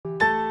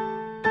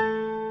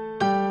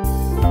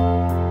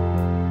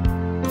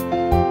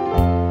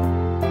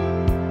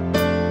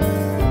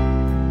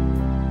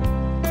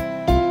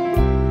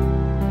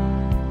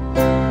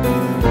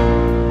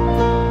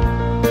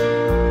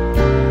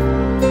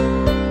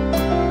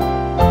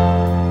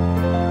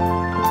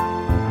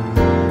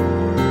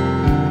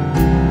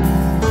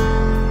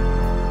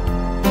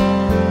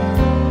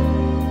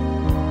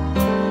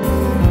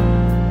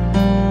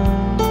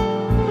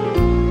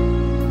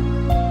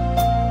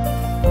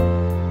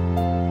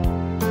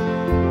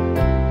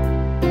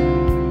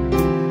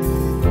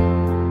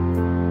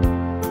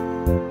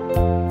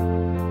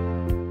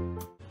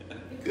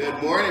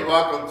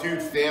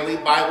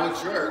Bible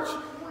Church.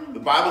 The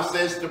Bible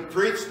says to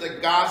preach the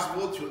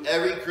gospel to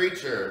every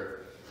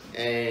creature.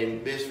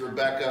 And Miss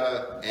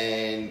Rebecca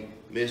and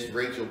Miss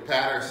Rachel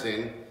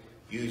Patterson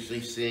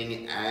usually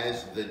sing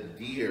As the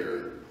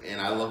Deer. And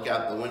I look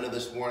out the window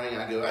this morning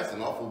and I go, that's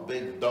an awful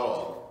big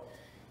dog.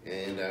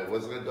 And it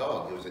wasn't a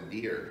dog, it was a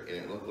deer. And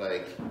it looked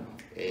like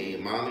a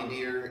mommy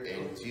deer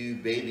and two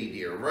baby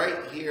deer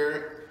right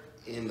here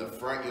in the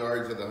front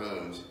yards of the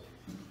homes.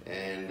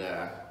 And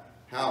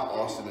how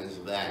awesome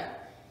is that?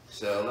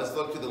 So let's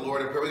look to the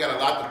Lord in prayer. We got a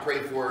lot to pray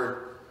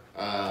for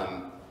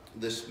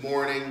this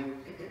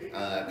morning.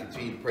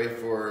 Continue to pray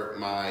for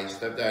my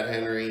stepdad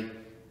Henry,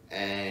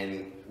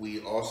 and we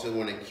also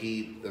want to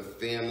keep the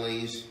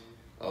families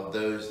of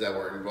those that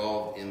were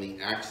involved in the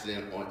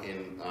accident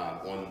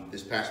on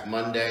this past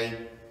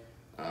Monday.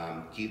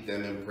 Keep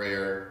them in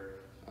prayer.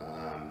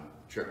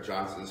 Trip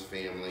Johnson's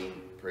family,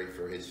 pray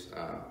for his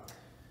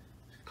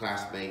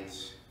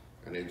classmates.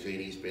 I know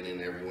JD's been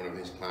in every one of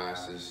his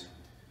classes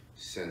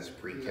since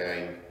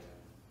pre-K.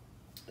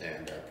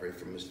 And pray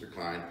for Mr.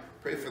 Klein.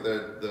 Pray for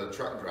the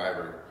truck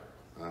driver,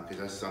 because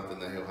that's something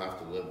that he'll have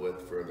to live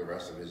with for the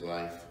rest of his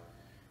life.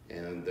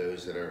 And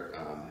those that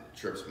are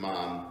Trip's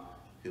mom,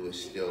 who is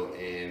still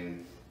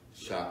in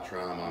shock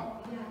trauma.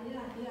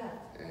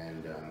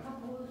 And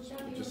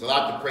just a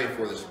lot to pray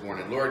for this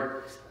morning.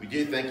 Lord, we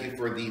do thank you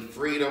for the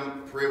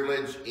freedom,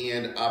 privilege,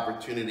 and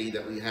opportunity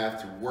that we have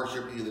to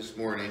worship you this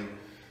morning.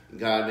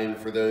 God, maybe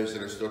for those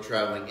that are still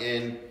traveling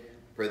in,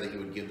 pray that you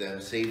would give them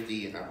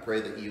safety. And I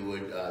pray that you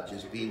would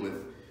just be with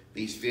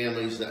these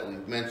families that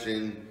we've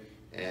mentioned.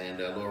 And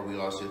Lord, we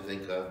also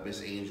think of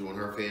Miss Angel and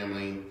her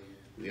family.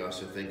 We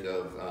also think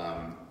of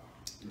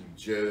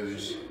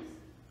Joe's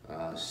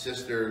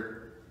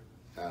sister,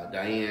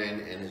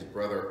 Diane, and his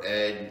brother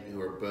Ed, who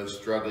are both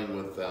struggling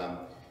with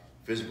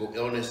physical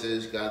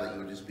illnesses. God, that you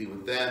would just be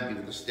with them, be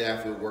with the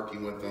staff who are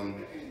working with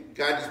them.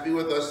 God, just be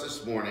with us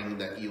this morning,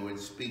 that you would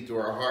speak to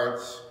our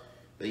hearts,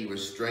 that you would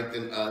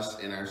strengthen us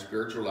in our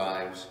spiritual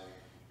lives.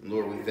 And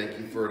Lord, we thank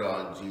you for it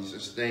all in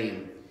Jesus'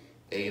 name.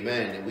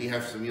 Amen. And we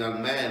have some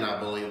young men, I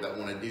believe, that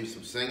want to do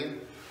some singing.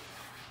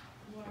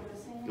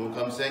 You want to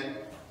come sing?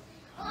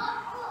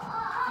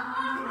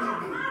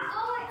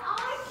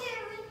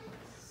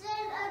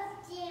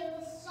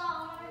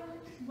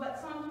 What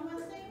song do you want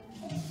to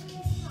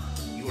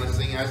sing? You want to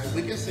sing As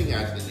we can sing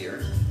As the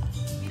Deer.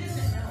 He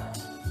doesn't know it.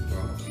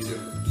 Well, you do.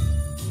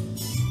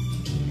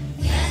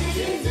 When I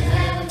get to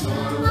heaven,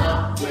 gonna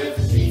walk with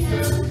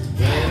Jesus. When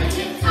I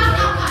get to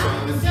heaven,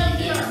 gonna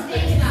see his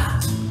face.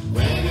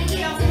 When I get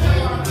to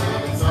heaven,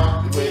 gonna talk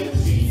with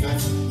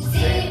Jesus.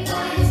 Saved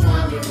by his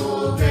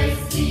wonderful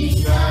grace,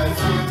 because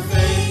I'm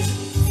saved,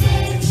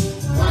 saved,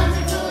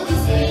 wonderfully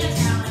saved,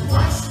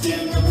 washed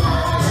in the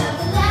blood of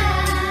the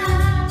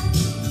Lamb.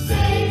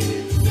 Saved,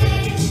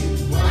 saved,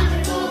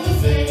 wonderfully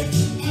saved,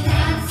 and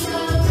I'm so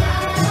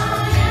glad I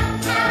am.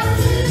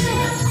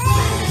 Hallelujah.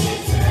 When I get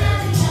to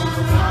heaven,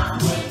 gonna rock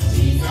with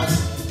Jesus.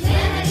 When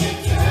I get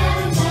to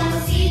heaven, gonna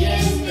see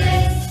his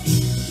face.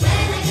 When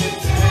I get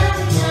to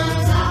heaven, gonna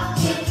talk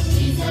with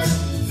Jesus.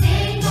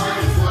 Saved by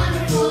his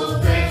wonderful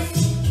grace.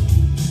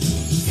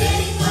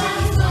 Saved by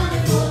his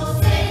wonderful,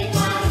 saved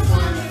by his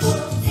wonderful,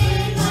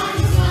 saved by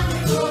his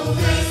wonderful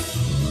grace.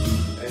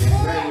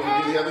 Amen. You want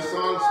to do the other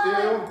songs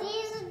too?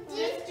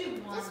 Just do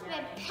one. This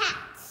my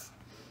pets.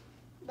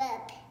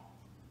 But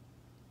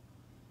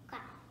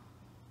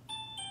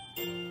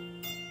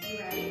You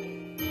ready?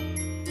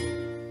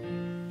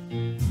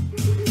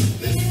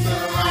 This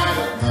little light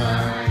of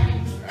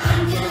mine,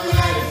 I'm gonna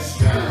let it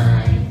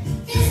shine.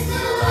 This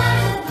little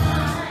light of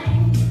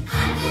mine,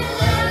 I'm gonna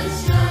let it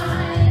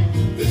shine.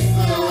 This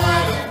little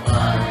light of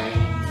mine,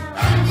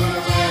 I'm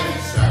gonna let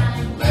it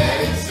shine. Let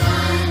it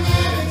shine,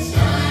 let it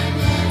shine,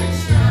 let it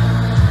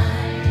shine.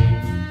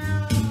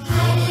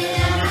 Hide it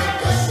under a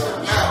bushel,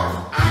 no,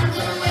 I'm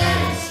gonna let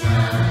it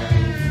shine.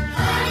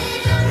 Hide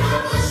it under a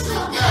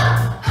bushel, no,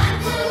 I'm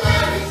gonna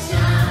let it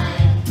shine.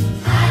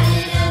 Hide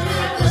it under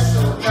a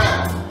bushel, no,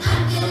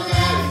 I'm gonna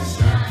let it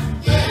shine.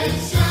 Let it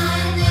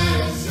shine, let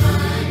it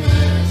shine,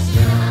 let it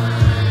shine.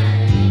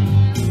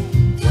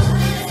 Don't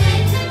let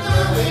Satan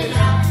blow it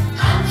out,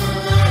 I'm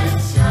gonna let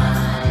it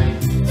shine.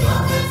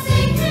 Don't let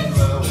Satan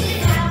blow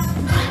it out,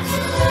 I'm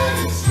gonna let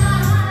it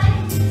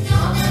shine.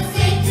 Don't let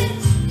Satan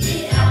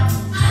get out,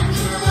 I'm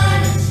gonna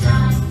let it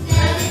shine.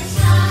 Let it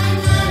shine,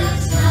 let it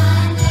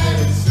shine, let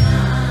it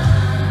shine.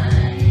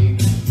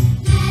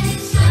 Let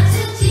it shine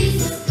till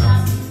Jesus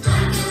comes,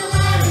 I'm gonna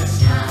let it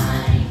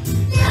shine.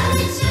 Let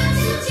it shine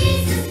till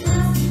Jesus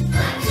comes,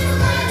 I'm gonna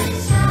let it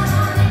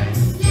shine.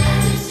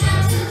 Let it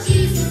shine till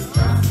Jesus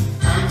comes,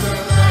 I'm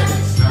gonna let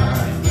it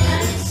shine.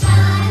 Let it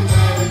shine,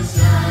 let it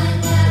shine,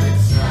 let it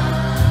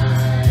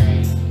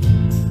shine.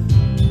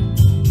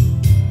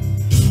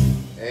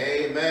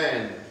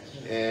 Amen.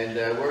 And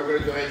we're going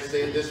to go ahead and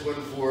save this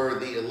one for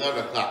the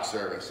 11 o'clock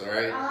service, all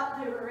right?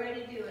 We're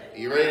ready to do it.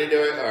 You ready to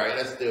do it? All right,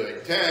 let's do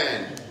it.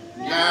 10,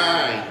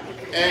 9,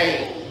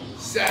 8,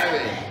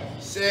 7,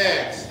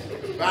 6,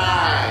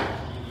 5,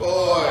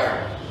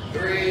 4,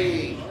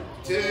 3,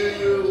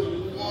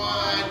 2,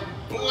 1,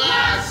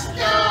 blast!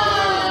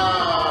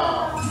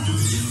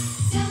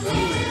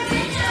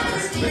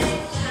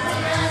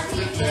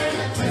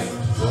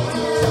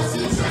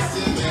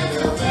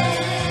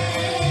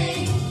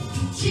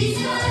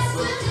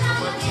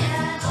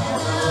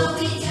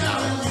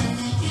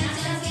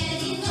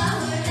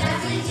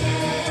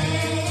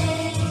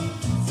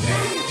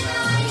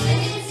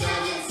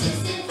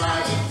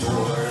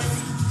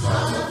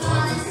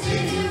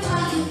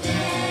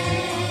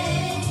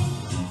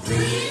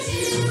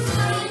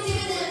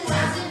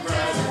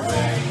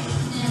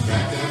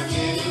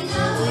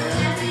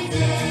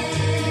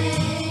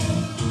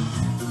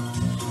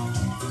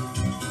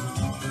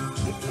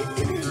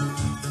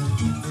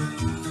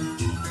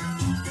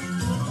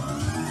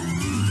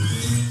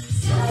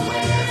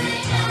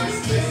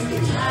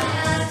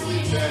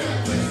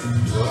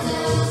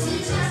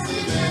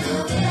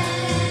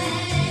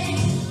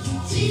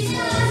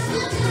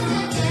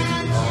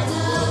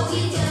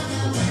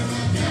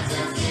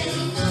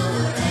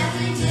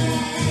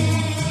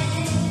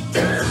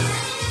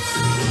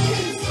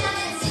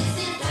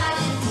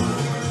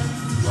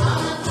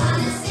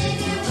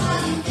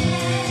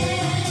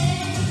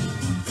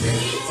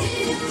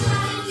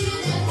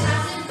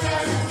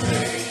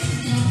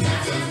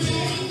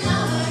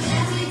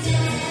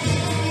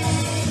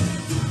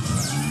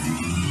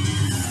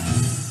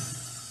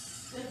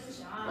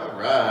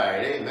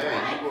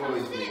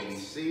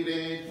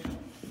 seated.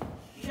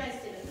 You guys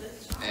did a good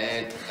job.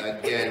 And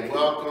again,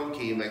 welcome.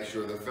 Can you make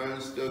sure the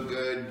phone's still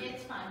good?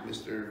 It's fine.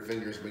 Mr.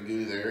 Fingers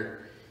Magoo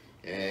there.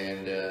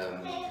 And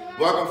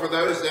welcome for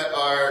those that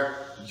are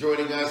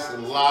joining us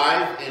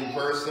live in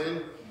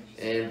person.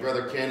 And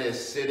Brother Ken is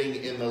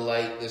sitting in the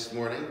light this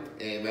morning.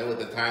 Amen. With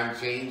the time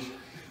change,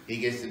 he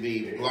gets to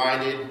be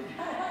blinded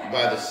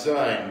by the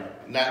sun,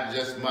 not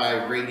just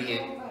my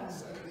radiant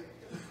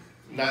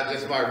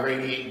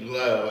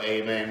glow.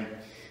 Amen.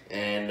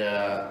 And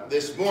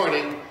this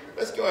morning,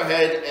 let's go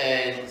ahead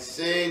and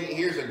sing.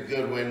 Here's a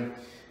good one.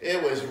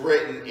 It was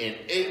written in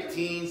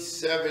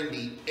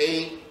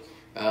 1878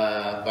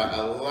 by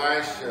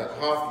Elisha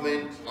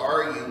Hoffman.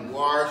 Are you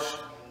washed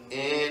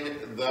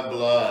in the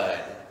blood?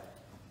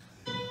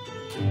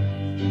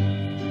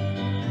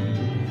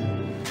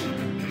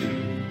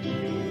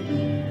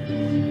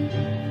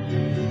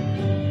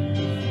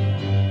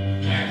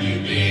 Have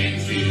you been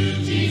to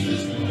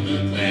Jesus for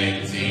the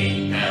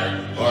cleansing power?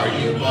 Are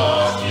you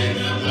washed in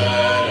the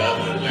blood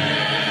of the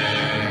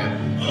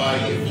Lamb? Are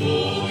you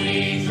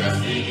fully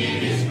trusting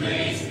in His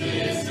grace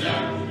this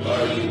hour?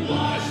 Are you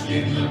washed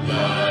in the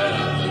blood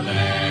of the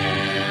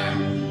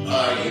Lamb?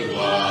 Are you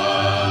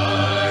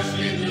washed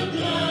in the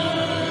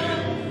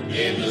blood,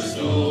 in the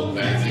soul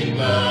cleansing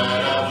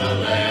blood of the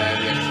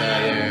Lamb? Yes, I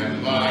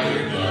am. Are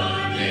your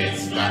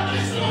garments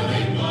spotless, are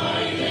they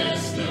white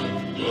as snow?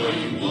 Are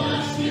you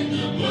washed in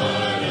the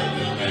blood of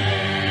the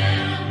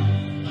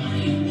Lamb? Are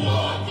you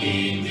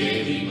walking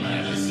daily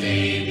by the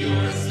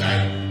Savior's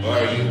side?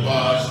 Are you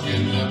washed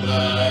in the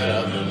blood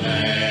of the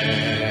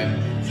Lamb?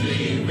 Do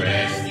you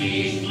rest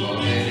each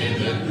moment in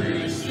the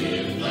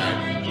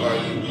crucified? Are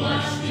you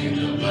washed in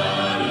the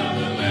blood of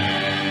the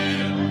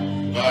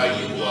Lamb? Are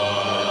you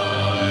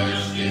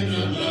washed in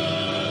the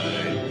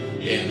blood,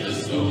 in the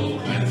soul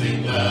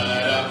cleansing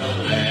blood of the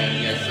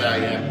Lamb? Yes, I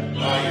am.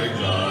 Are your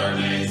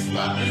garments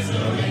spotless,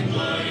 are they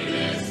white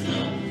as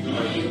snow?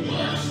 Are you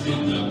washed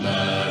in the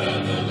blood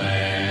of the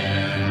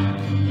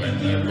Lamb? When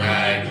the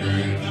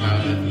bridegroom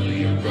cometh, will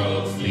your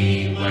robes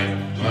be white?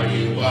 Are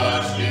you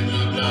washed in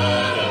the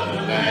blood of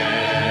the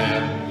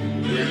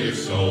Lamb? Will your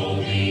soul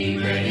be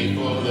ready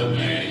for the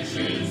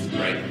mansions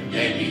bright,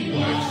 and be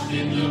washed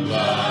in the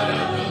blood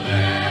of the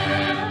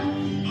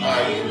Lamb?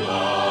 Are you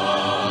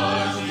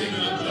washed in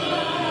the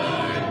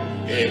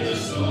blood, in the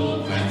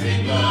soul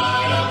cleansing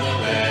blood of the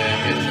Lamb?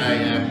 Yes, I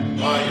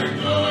am. Are your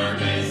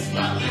garments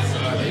spotless,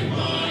 are they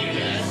white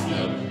as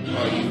snow?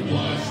 Are you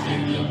washed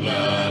in the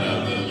blood of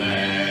the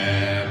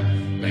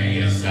Lamb? Lay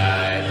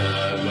aside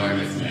the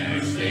garments that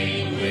are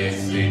stained with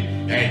sin,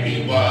 and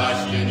be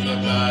washed in the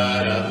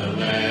blood of the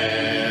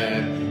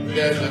Lamb.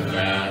 There's a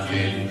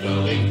fountain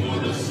flowing for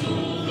the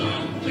soul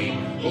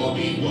unclean. Oh,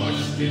 be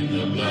washed in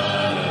the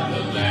blood of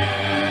the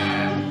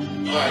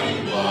Lamb. Are you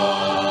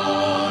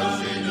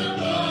washed in the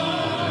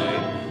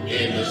blood,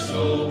 in the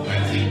soul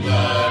cleansing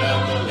blood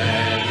of the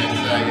Lamb? Yes,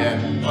 I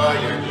am. Are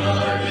your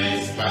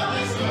garments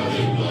spotless, are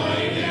they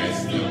white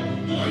as snow?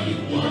 Are you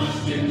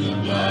washed in the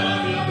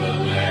blood of the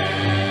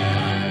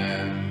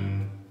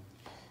Lamb?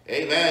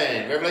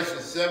 Amen. Revelation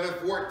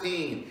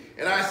 7:14.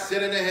 And I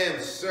said unto him,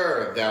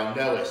 Sir, thou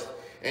knowest.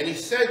 And he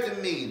said to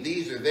me,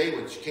 These are they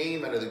which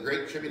came out of the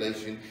great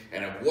tribulation,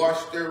 and have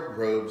washed their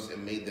robes,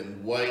 and made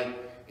them white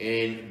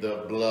in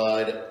the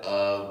blood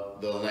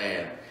of the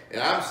Lamb. And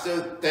I'm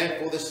so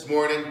thankful this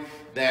morning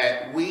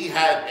that we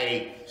have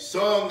a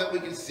song that we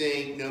can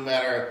sing no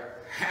matter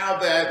how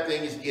bad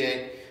things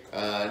get,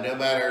 no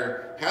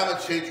matter how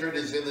much hatred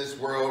is in this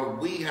world.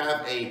 We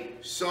have a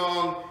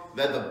song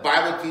that the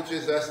Bible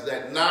teaches us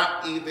that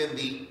not even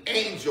the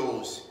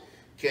angels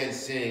can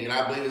sing. And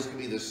I believe this could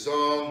be the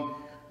song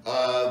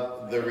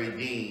of the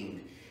redeemed.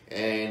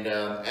 And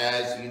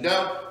as you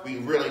know, we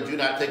really do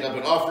not take up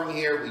an offering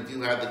here. We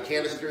do have the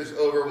canisters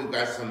over. We've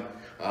got some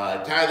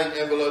tithing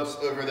envelopes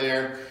over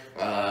there.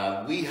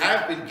 We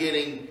have been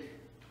getting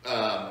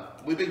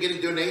we've been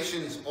getting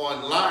donations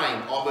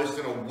online almost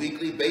on a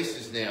weekly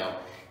basis now.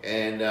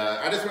 And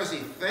I just want to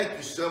say thank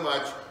you so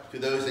much to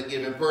those that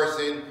give in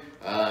person,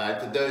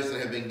 to those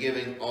that have been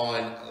giving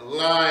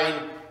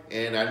online.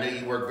 And I know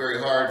you work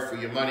very hard for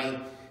your money.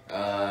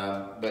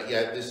 But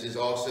yeah, this is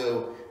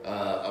also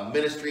a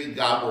ministry.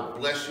 God will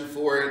bless you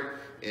for it.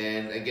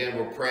 And again,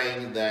 we're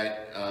praying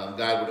that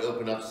God would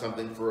open up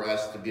something for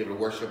us to be able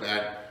to worship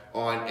at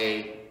on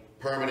a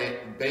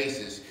permanent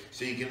basis.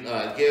 So you can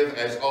give,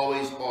 as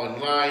always,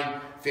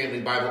 online,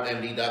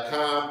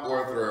 FamilyBibleMD.com,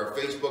 or through our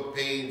Facebook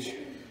page,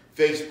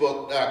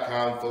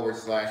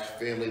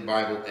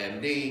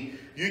 Facebook.com/FamilyBibleMD.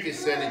 You can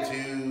send it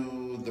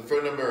to the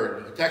phone number,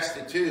 you can text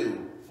it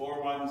to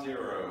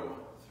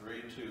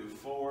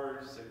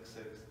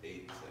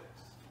 410-324-6686.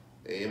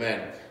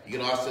 Amen. You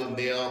can also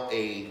mail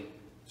a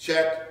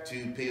check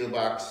to P.O.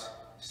 Box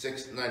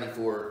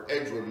 694,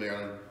 Edgewood,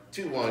 Maryland,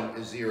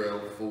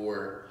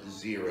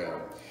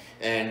 21040.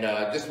 And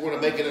just want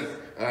to make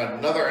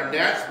another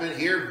announcement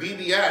here.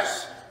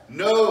 VBS,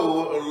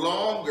 no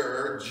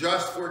longer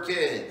just for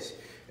kids.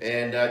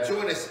 And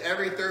join us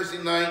every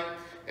Thursday night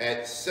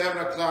at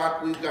 7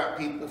 o'clock. We've got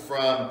people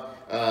from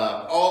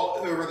all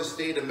over the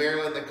state of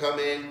Maryland that come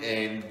in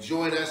and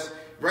join us.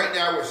 Right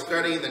now we're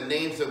studying the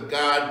names of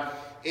God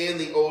in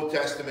the Old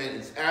Testament.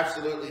 It's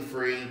absolutely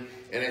free,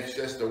 and it's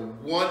just a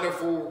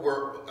wonderful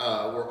work.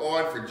 We're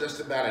on for just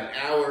about an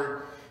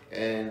hour,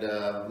 and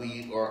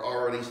we are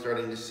already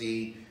starting to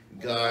see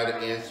God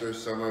answer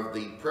some of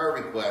the prayer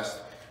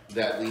requests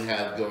that we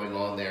have going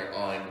on there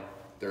on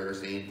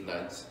Thursday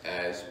nights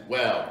as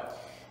well.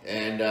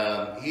 And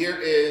here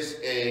is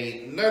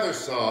another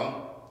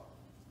song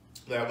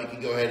that we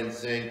can go ahead and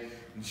sing.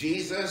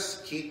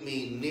 Jesus, keep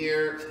me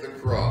near the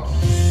cross.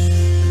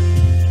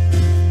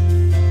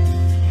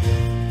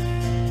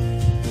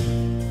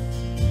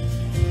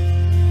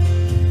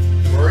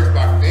 Words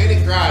by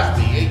Fanny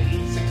Crosby,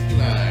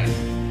 1869.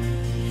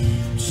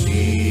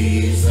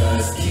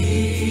 Jesus,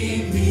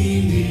 keep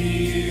me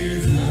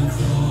near the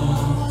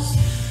cross.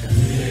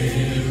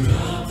 There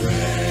a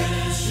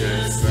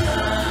precious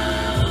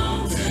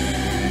fountain,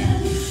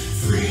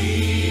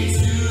 free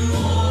to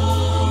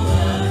all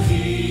a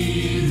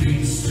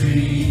healing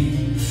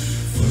stream,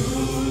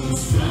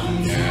 flows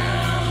from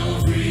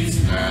Calvary's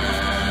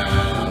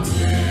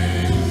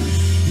mountain.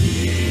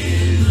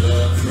 In the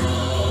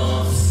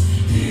cross,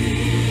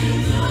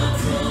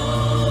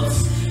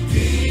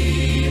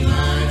 be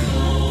my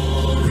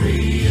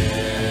glory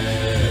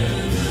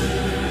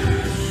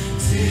ever,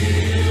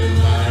 till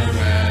my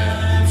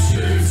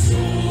raptured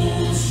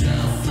soul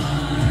shall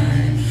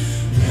find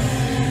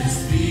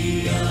rest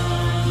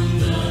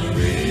beyond the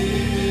river.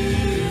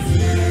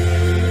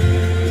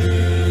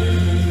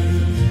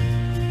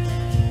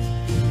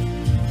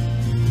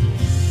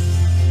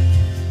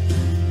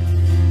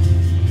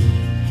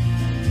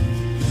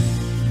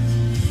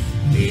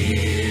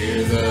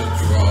 Near the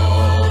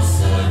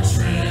cross, a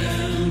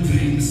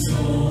trembling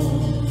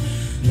soul,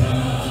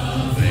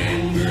 love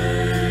and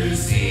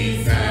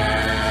mercy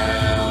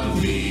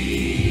found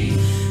me.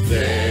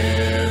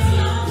 There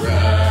the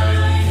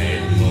bright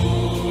and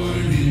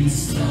morning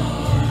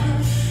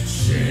star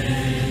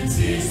sheds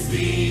its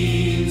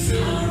beams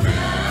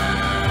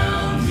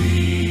around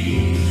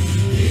me.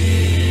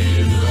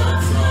 In the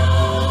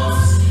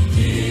cross,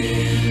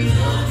 be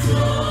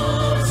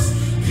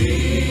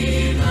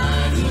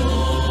my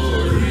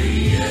glory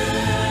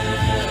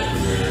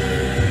ever,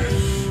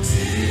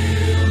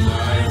 till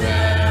my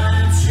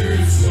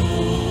raptured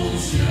soul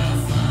shall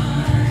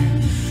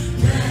find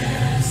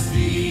rest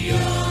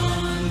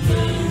beyond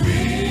the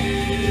river.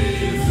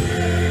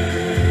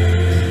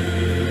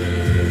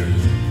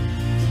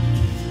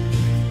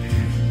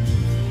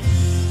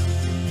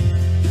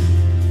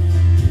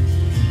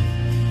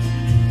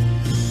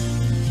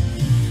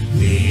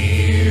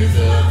 Near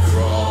the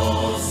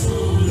cross, O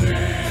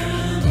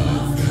Lamb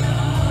of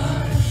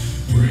God,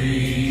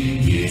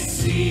 bring its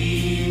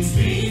scenes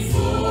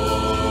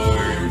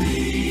before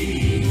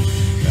me.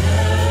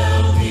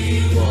 Help me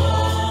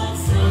walk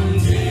from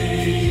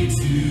day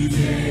to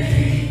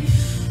day,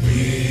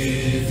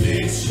 with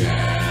its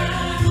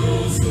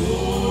shadows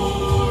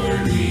o'er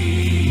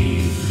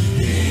me.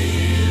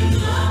 In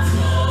the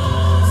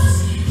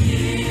cross, be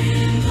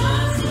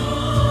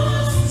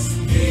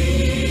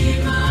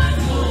my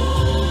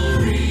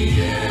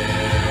glory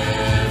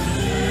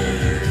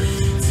ever,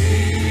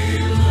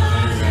 till my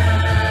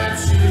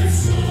raptured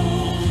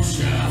soul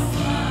shall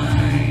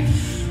find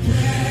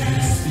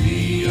rest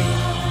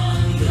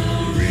beyond the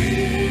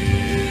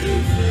river.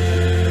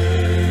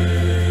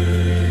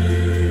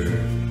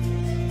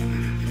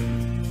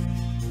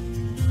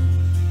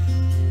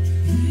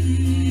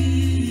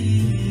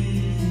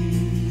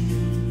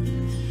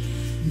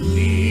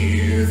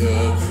 Near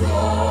the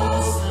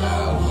cross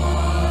I'll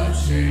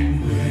watch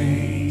and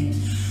wait,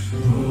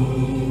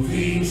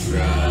 hoping,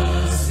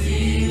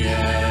 trusting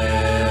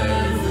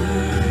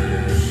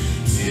ever,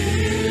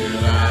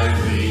 till I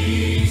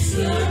reach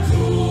the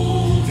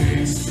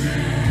golden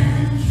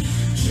strand,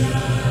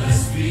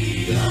 just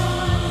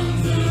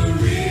beyond the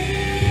river.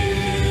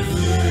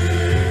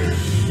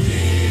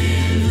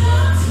 In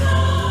the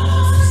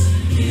cross,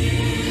 be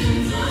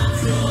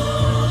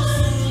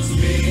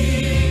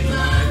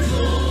my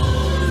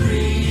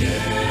glory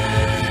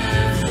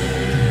ever,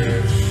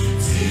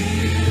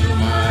 till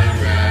my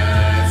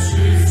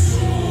raptured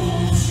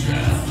soul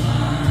shall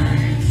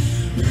find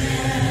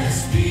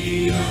rest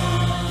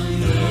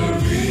beyond the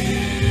river.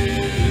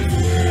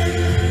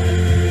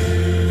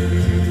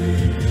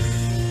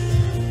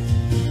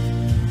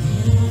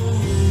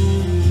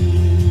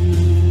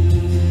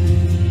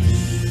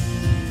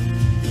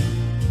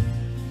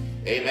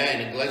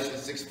 Amen. In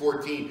Galatians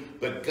 6:14,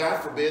 but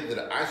God forbid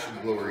that I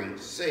should glory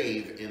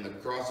save in the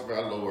cross of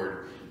our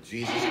Lord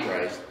Jesus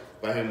Christ,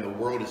 by whom the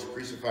world is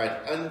crucified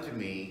unto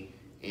me,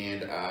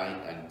 and I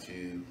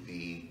unto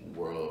the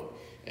world.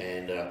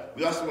 And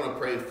we also want to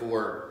pray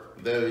for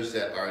those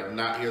that are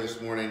not here this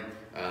morning.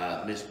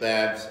 Miss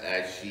Babs,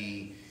 as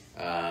she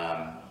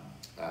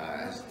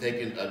has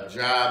taken a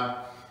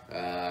job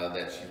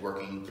that she's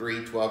working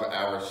 3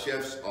 12-hour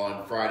shifts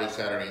on Friday,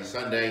 Saturday, and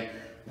Sunday.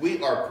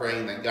 We are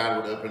praying that God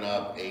would open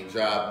up a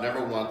job,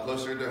 number one,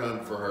 closer to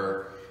home for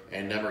her,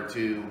 and number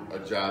two, a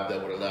job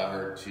that would allow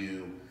her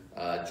to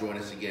join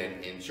us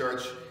again in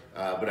church.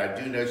 But I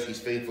do know she's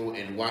faithful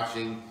in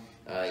watching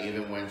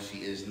even when she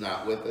is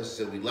not with us.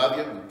 So we love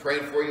you, we pray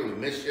for you, we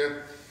miss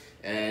you.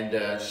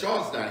 And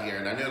Sean's not here,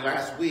 and I know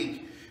last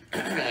week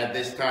at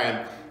this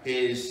time,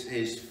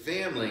 his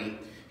family,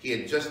 he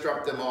had just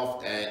dropped them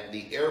off at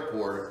the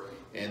airport,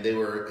 and they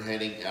were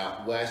heading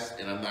out west,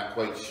 and I'm not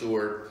quite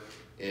sure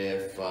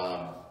if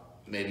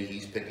maybe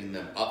he's picking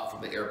them up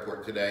from the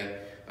airport today.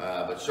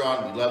 But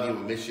Sean, we love you,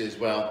 we miss you as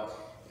well,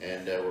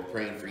 and we're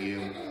praying for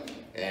you.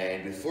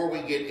 And before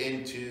we get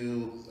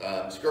into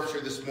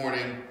scripture this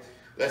morning,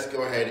 let's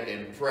go ahead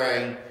and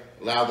pray.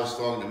 Allow this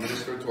song to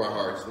minister to our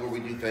hearts. Lord, we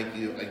do thank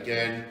you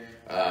again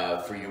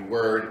for your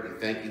word. We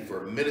thank you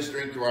for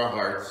ministering to our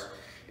hearts.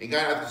 And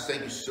God, I just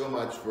thank you so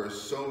much for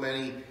so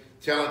many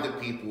talented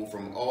people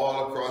from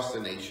all across the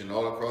nation,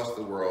 all across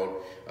the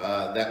world,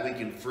 that we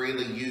can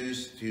freely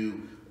use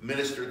to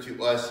minister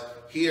to us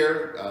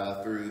here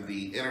through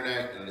the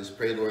internet. And I just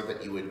pray, Lord,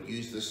 that you would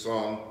use this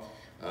song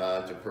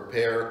to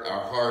prepare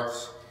our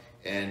hearts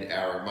and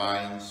our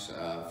minds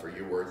for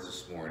your words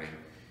this morning.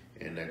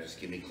 And just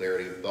give me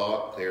clarity of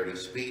thought, clarity of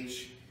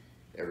speech.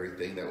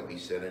 Everything that will be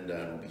said and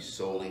done will be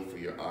solely for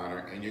your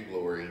honor and your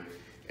glory.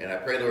 And I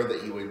pray, Lord,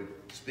 that you would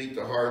speak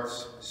to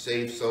hearts,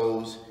 save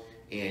souls,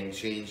 and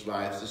change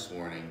lives this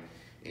morning.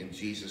 In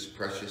Jesus'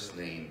 precious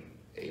name,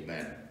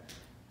 amen.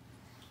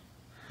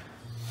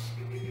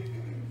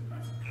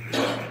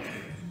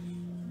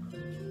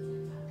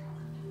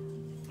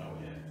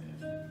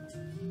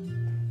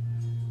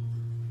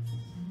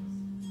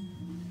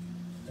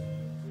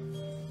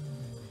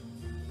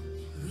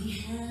 We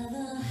have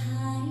a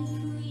high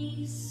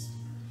priest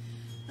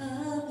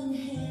up in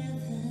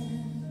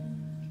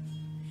heaven.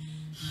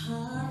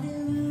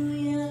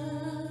 Hallelujah.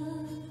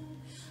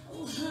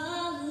 Oh,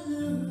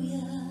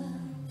 hallelujah.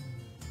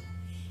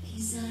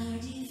 He's our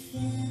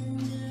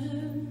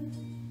defender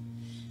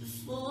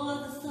before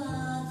the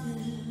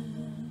Father.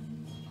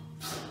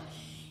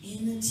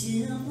 In the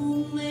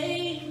temple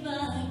made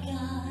by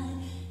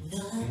God,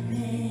 the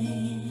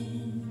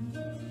man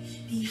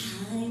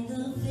behind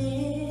the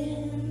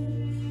veil.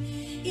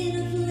 In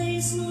a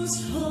place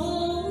most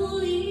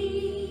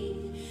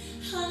holy,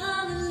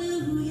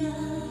 hallelujah,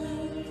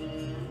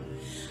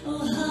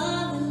 oh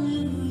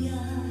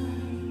hallelujah,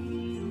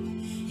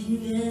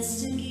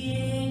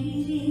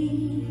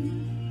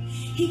 investigating,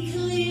 he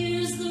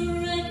clears the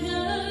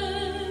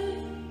record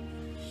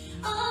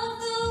of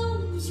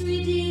those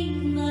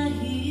redeemed by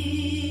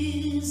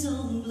his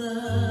own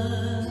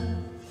blood.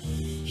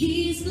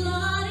 He's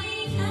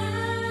blotting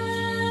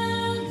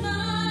out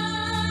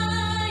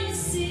my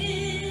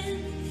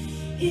sin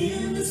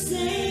in the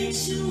sanctuary.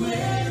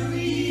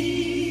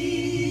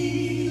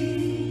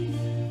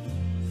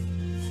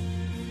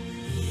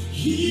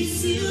 He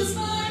seals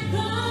my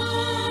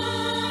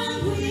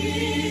bond with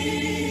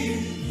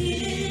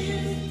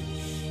him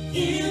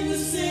in the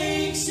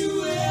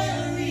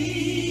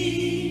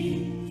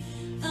sanctuary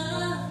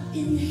up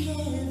in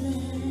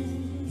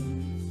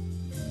heaven.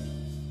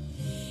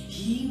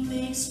 He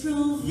makes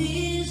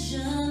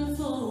provision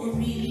for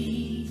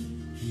me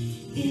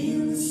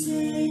in the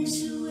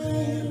sanctuary.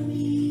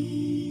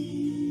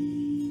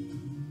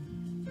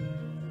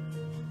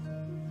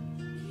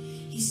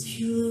 He's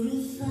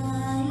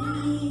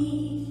purifying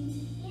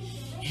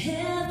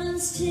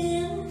heaven's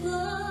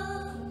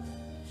temple.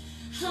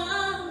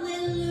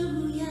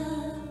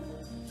 Hallelujah.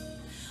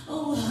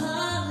 Oh,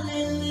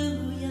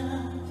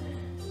 hallelujah.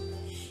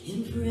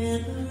 In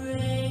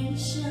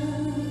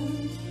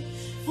preparation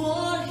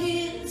for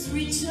his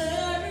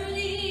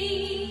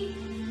returning,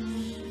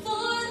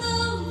 for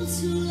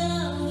those who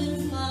love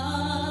and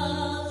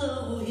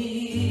follow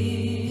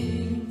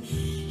him.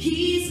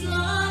 He's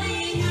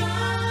blotting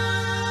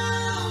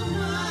out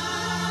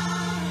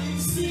my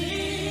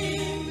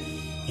sin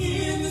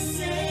in the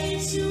sanctuary.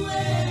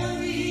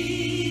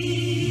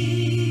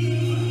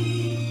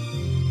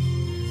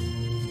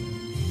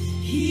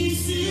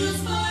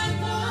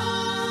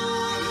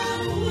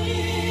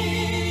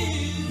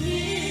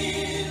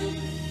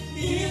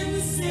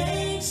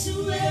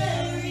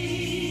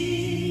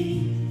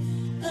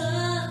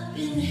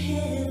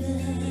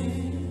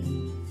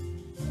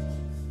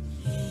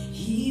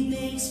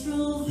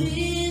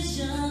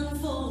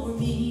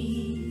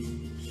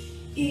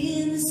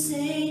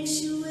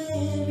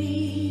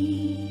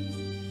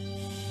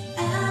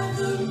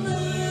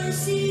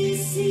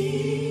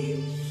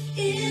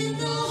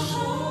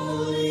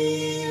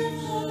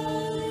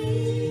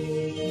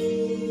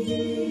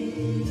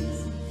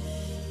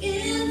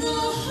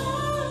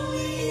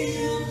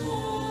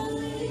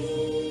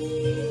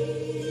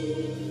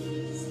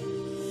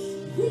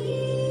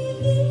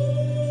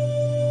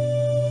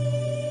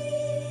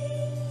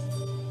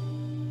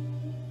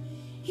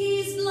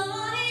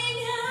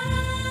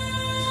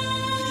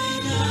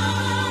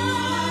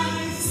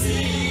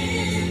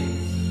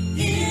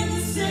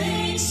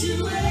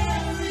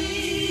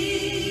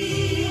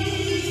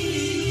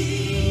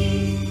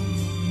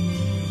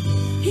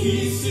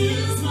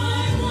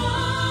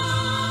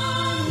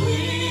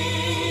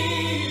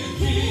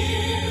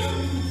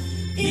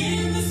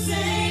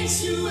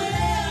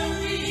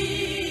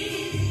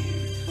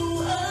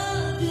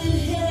 up in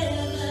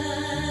heaven.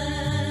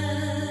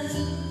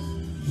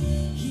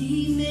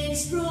 He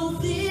makes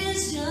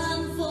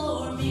provision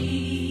for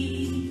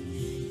me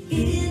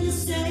in the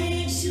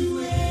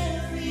sanctuary.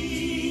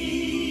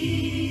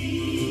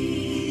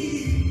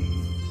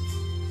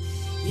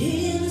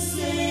 In the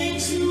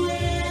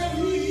sanctuary.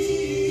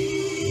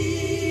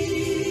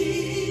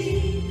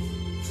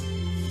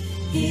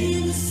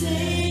 In the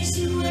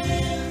sanctuary.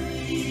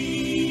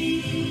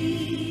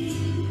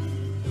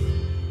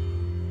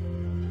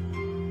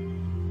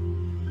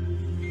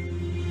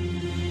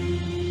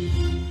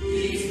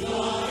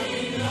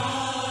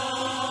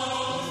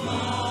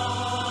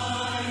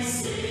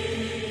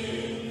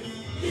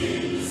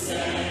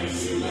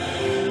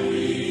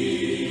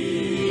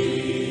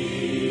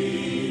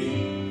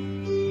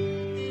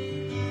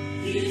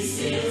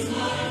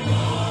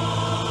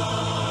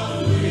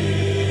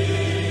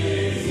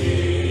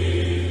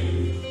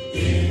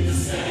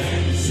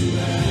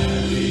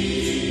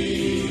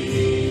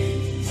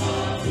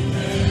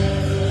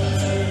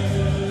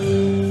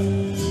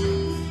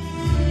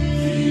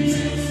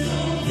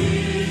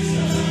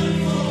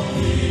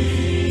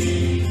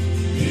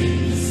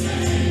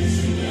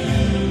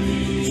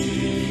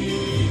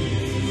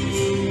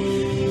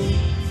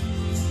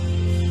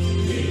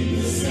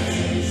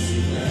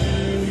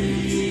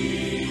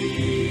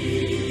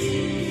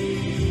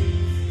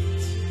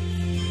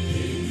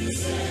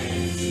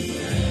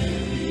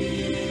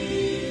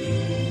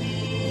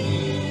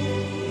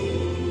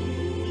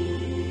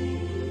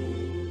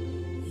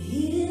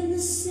 In the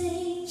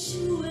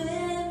sanctuary.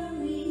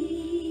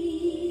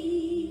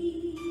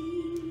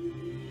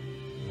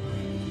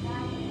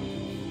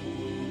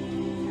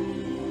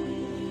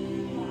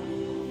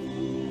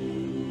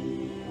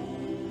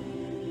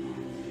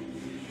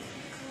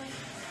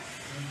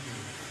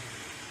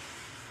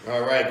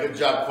 All right, good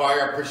job,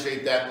 choir.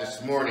 Appreciate that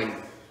this morning.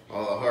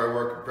 All the hard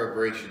work and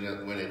preparation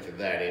that went into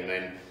that,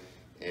 amen.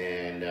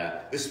 And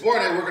this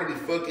morning we're going to be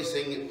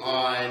focusing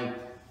on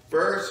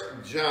 1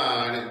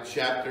 John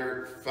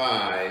chapter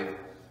 5,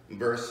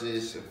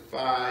 verses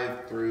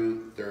 5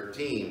 through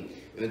 13.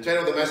 And the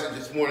title of the message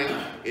this morning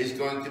is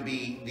going to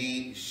be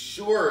the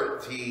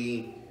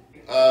surety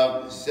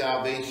of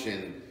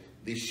salvation.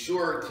 The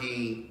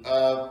surety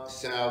of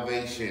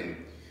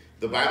salvation.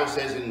 The Bible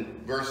says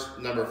in verse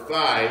number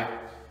 5,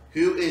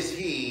 "Who is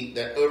he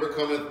that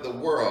overcometh the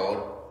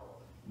world,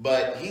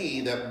 but he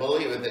that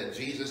believeth that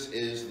Jesus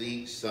is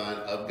the Son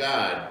of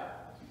God?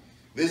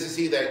 This is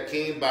he that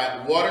came by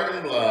water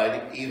and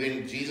blood,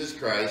 even Jesus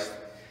Christ,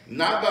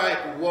 not by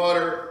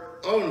water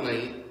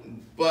only,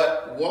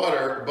 but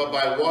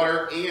by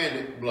water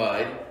and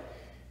blood.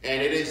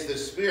 And it is the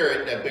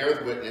Spirit that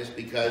beareth witness,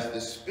 because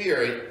the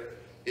Spirit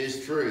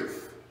is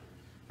truth.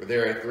 For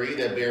there are three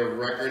that bear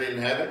record in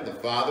heaven, the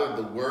Father,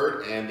 the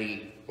Word, and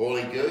the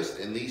Holy Ghost,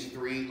 and these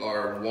three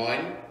are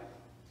one.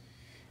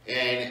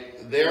 And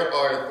there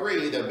are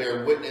three that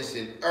bear witness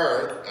in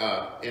earth,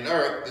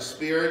 the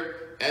Spirit,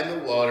 and the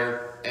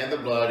water, and the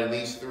blood, and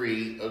these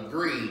three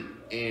agree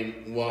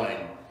in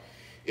one.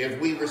 If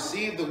we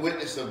receive the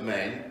witness of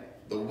men,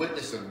 the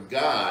witness of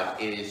God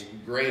is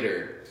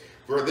greater.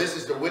 For this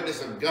is the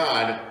witness of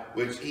God,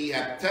 which he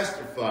hath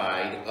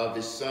testified of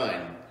his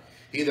Son.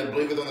 He that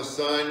believeth on the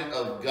Son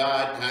of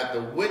God hath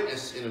the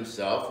witness in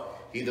himself.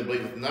 He that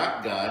believeth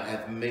not God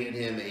hath made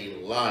him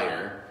a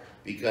liar,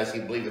 because he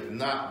believeth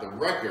not the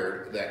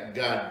record that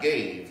God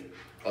gave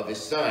of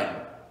his Son.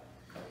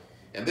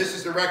 And this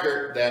is the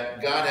record,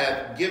 that God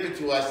hath given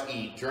to us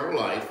eternal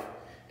life,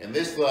 and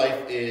this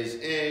life is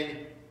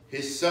in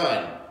his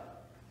Son.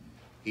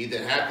 He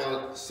that hath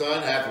the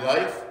Son hath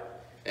life,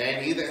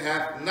 and he that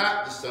hath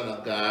not the Son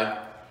of God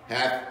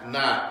hath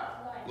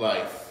not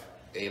life."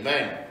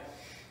 Amen.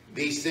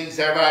 "These things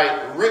have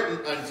I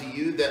written unto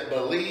you that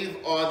believe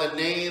on the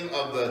name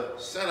of the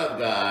Son of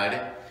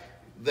God,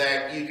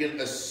 that you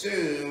can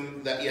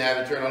assume that you have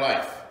eternal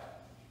life."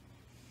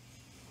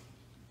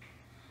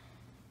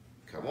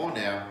 Come on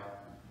now.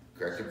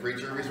 Correct the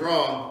preacher if he's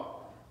wrong.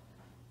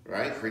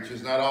 Right?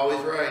 Preacher's not always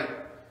right.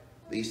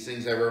 "These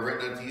things have I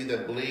written unto you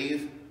that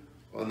believe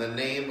on the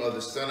name of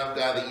the Son of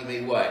God, that you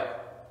may"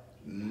 what?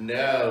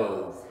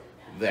 "Know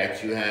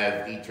that you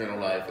have eternal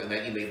life, and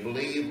that you may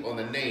believe on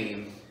the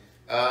name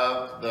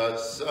of the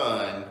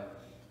Son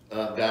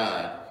of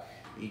God."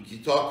 You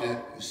talk to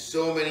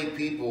so many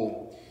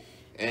people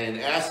and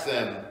ask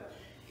them,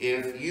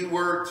 if you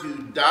were to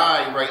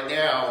die right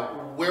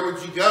now, where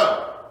would you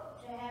go?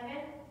 To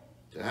heaven.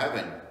 To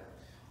heaven.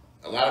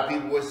 A lot of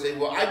people would say,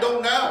 well, I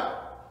don't know.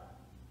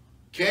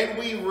 Can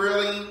we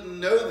really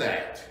know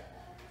that?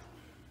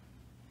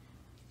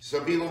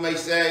 Some people may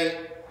say,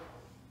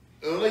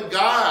 only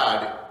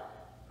God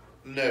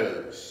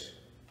knows.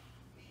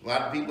 A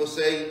lot of people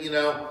say,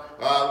 well,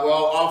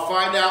 I'll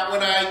find out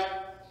when I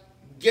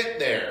get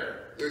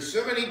there. There's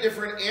so many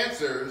different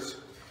answers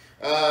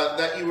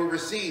that you will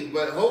receive,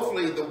 but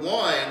hopefully the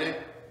one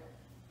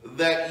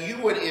that you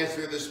would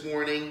answer this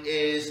morning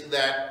is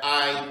that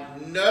I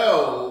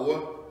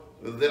know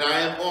that I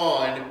am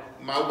on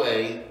my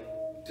way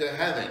to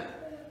heaven.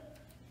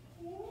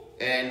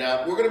 And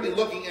we're going to be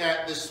looking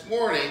at this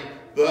morning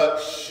the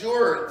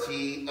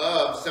surety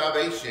of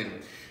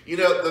salvation. You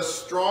know, the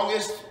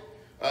strongest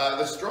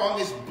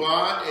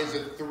bond is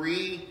a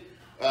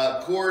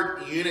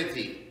three-chord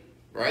unity,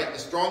 right? The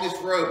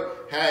strongest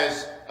rope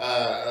has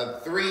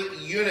 3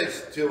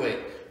 units to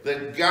it.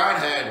 The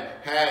Godhead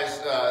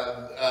has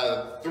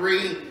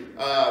 3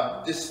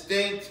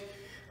 distinct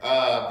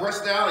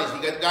personalities.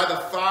 You've got God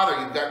the Father,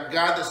 you've got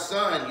God the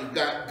Son, you've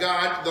got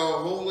God the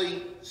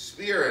Holy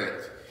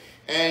Spirit.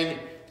 And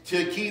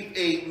to keep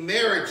a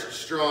marriage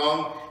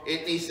strong,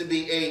 it needs to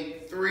be a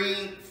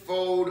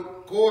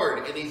threefold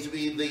cord. It needs to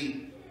be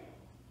the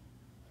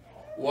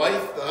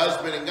wife, the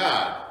husband, and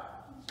God.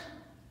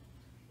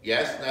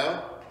 Yes?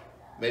 No?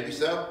 Maybe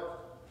so?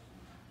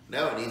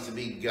 No, it needs to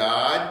be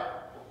God,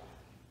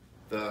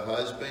 the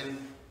husband,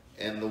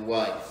 and the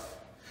wife.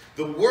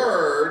 The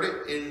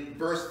word in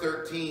verse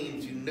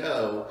 13, to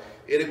know,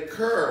 it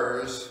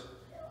occurs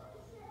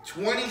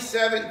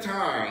 27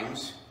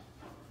 times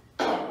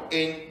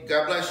in,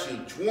 God bless you,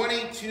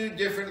 22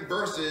 different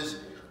verses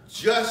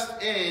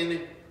just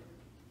in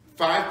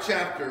 5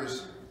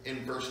 chapters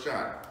in 1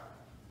 John.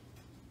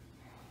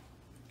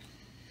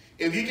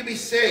 If you can be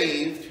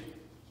saved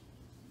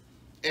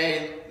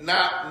and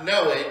not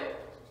know it,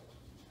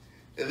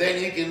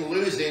 then you can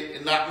lose it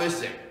and not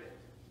miss it.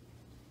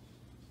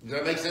 Does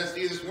that make sense to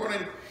you this morning?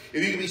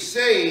 If you can be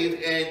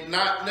saved and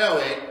not know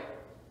it,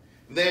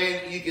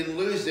 then you can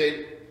lose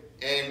it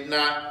and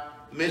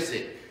not miss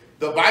it.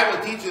 The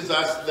Bible teaches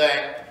us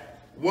that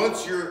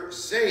once you're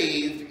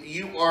saved,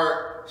 you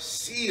are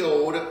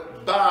sealed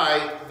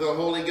by the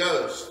Holy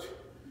Ghost.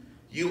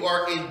 You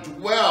are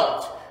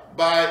indwelt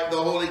by the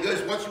Holy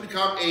Ghost. Once you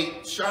become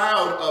a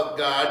child of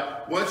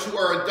God, once you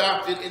are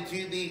adopted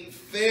into the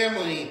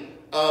family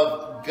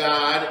of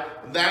God,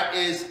 that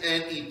is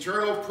an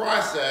eternal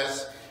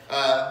process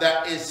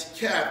that is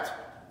kept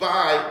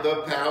by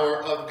the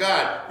power of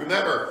God.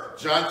 Remember,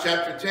 John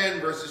chapter 10,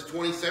 verses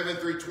 27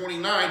 through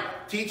 29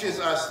 teaches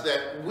us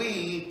that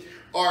we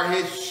are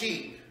his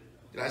sheep.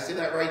 Did I say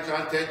that right?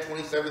 John 10,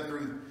 27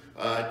 through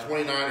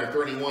 29 or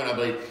 31, I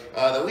believe.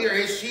 That we are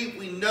his sheep,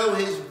 we know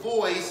his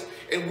voice,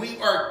 and we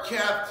are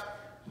kept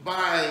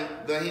by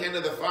the hand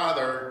of the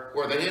Father,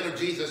 or the hand of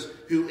Jesus,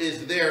 who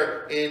is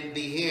there in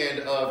the hand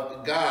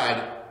of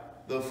God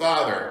the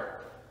Father.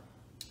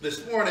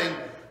 This morning,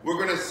 we're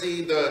going to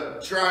see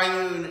the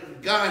triune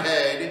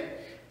Godhead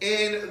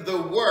in the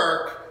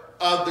work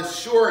of the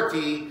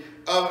surety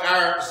of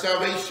our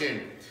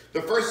salvation.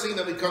 The first thing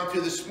that we come to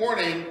this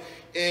morning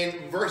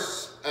in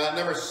verse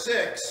number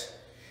 6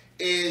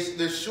 is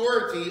the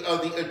surety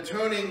of the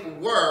atoning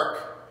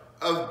work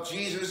of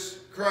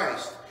Jesus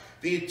Christ.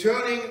 The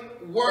atoning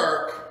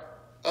work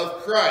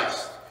of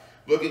Christ.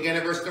 Look again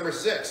at verse number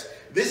 6.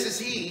 This is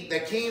he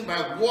that came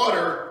by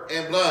water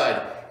and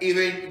blood,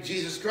 even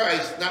Jesus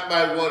Christ, not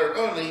by water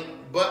only,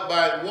 but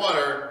by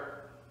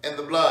water and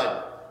the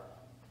blood.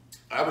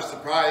 I was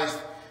surprised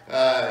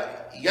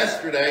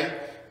yesterday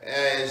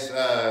as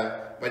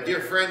my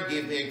dear friend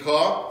gave me a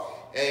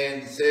call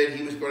and said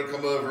he was going to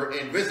come over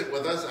and visit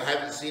with us. I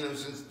haven't seen him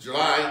since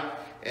July,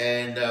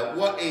 and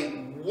what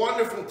a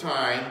wonderful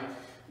time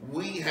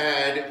we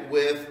had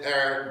with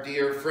our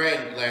dear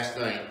friend last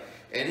night.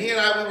 And he and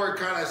I, we were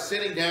kind of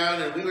sitting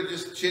down and we were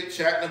just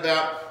chit-chatting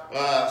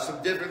about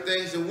some different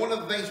things. And one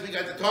of the things we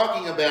got to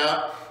talking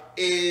about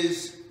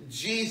is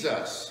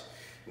Jesus.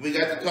 We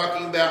got to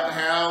talking about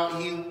how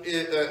he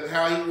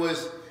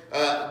was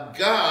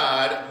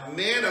God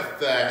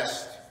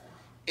manifest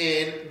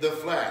in the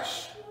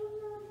flesh.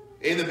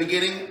 In the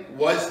beginning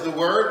was the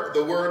Word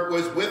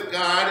was with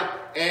God,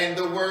 and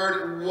the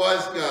Word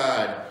was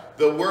God.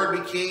 The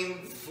Word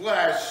became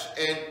flesh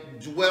and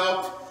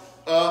dwelt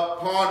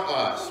upon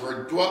us,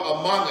 or dwelt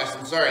among us,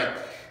 I'm sorry.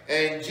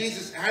 And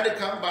Jesus had to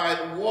come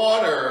by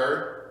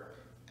water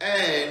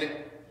and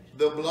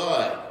the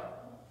blood.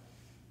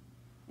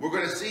 We're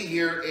going to see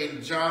here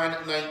in John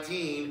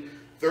 19,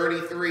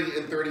 33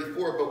 and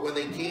 34, but when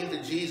they came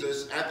to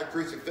Jesus at the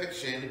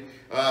crucifixion,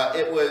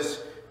 it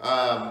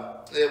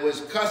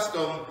was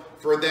custom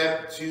for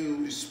them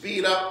to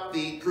speed up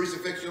the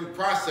crucifixion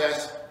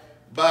process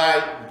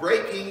by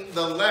breaking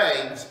the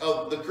legs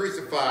of the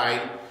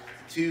crucified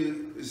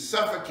to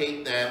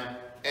suffocate them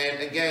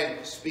and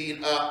again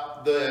speed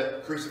up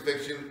the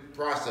crucifixion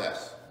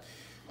process.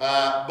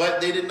 But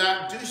they did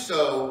not do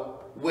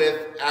so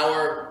with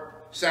our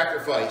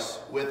sacrifice,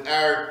 with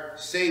our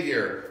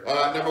Savior.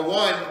 Number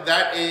one,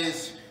 that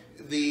is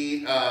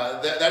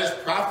that is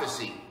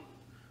prophecy.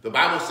 The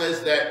Bible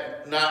says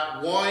that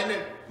not one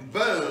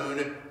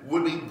bone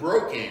would be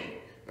broken.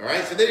 All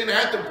right, so they didn't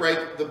have to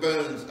break the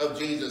bones of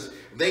Jesus.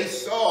 They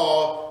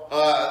saw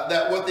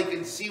that what they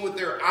could see with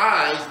their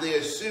eyes, they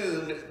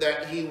assumed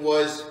that he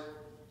was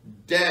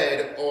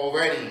dead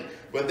already.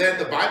 But then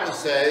the Bible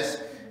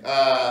says,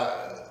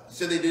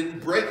 so they didn't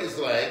break his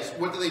legs.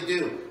 What did they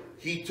do?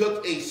 He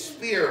took a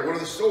spear. One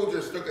of the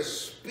soldiers took a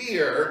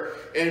spear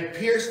and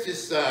pierced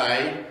his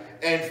side,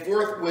 and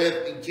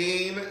forthwith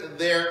came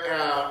there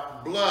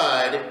out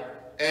blood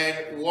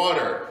and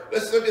water.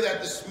 Let's look at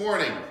that this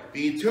morning.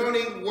 The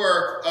atoning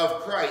work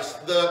of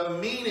Christ, the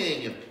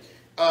meaning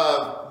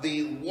of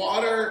the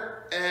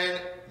water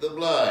and the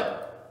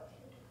blood.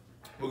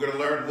 We're going to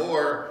learn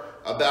more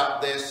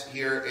about this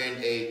here in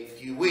a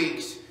few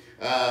weeks.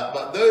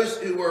 But those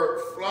who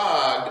were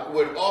flogged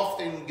would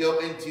often go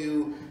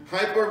into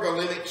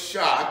hypervolemic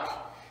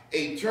shock,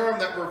 a term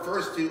that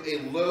refers to a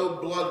low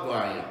blood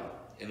volume.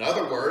 In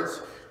other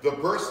words, the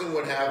person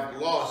would have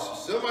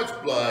lost so much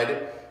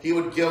blood, he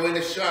would go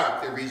into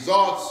shock. The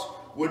results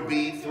would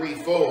be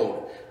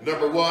threefold.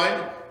 Number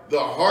one, the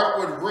heart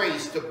would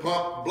race to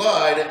pump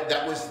blood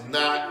that was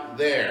not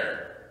there.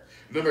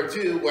 Number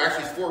two, well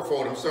actually it's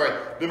fourfold, I'm sorry.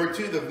 Number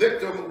two, the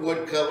victim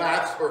would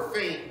collapse or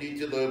faint due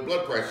to low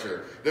blood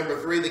pressure.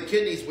 Number three, the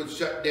kidneys would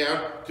shut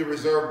down to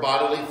reserve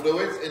bodily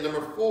fluids. And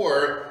number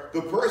four,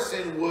 the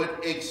person would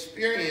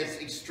experience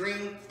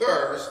extreme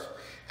thirst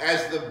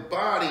as the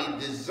body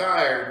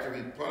desired to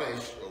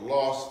replenish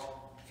lost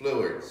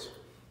fluids.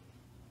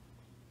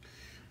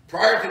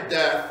 Prior to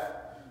death,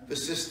 the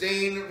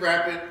sustained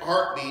rapid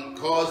heartbeat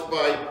caused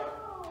by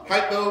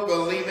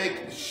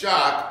hypovolemic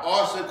shock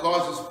also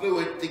causes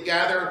fluid to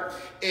gather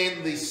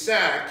in the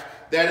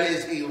sac that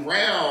is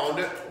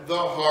around the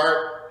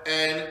heart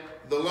and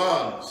the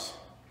lungs.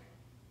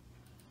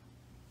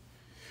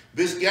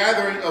 This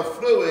gathering of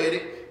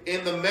fluid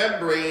in the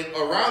membrane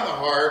around the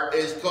heart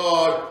is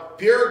called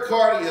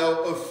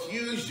pericardial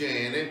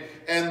effusion,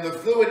 and the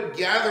fluid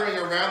gathering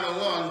around the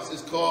lungs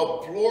is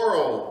called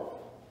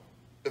pleural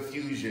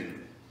effusion.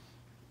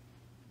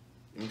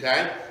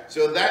 Okay,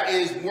 so that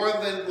is more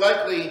than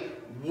likely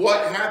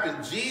what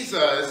happened.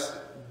 Jesus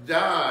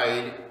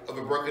died of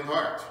a broken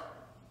heart.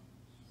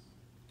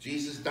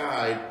 Jesus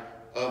died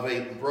of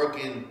a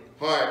broken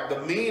heart.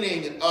 The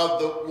meaning of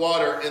the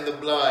water and the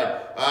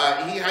blood.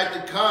 He had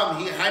to come.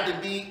 He had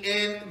to be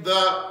in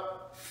the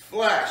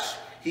flesh.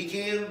 He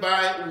came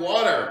by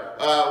water.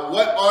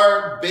 What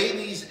are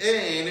babies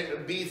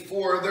in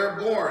before they're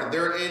born?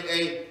 They're in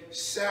a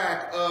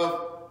sack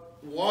of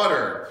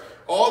water.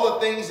 All the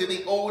things in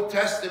the Old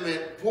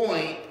Testament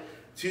point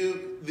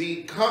to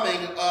the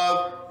coming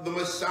of the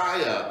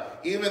Messiah.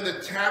 Even the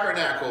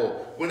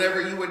tabernacle,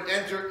 whenever you would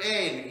enter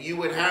in, you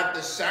would have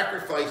the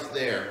sacrifice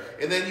there.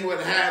 And then you would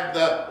have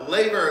the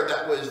laver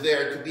that was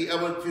there to be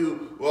able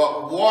to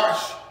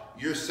wash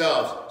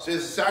yourselves. So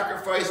the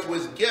sacrifice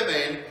was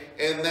given,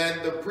 and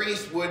then the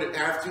priest would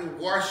have to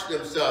wash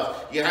themselves.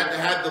 You had to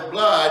have the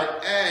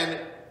blood and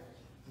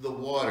the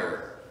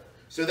water.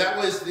 So that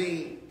was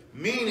the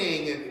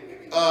meaning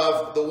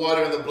of the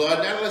water and the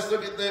blood. Now let's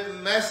look at the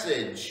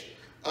message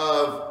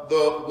of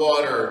the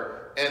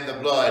water and the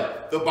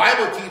blood. The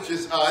Bible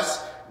teaches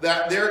us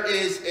that there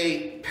is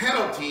a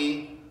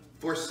penalty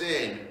for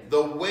sin.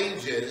 The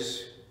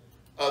wages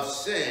of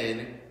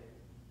sin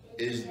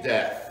is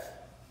death.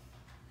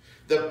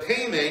 The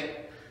payment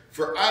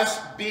for us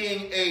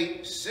being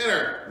a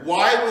sinner.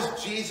 Why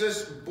was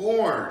Jesus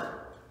born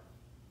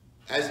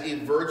as a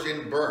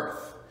virgin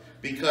birth?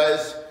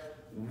 Because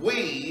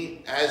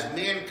we, as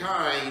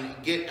mankind,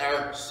 get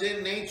our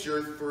sin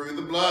nature through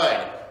the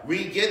blood.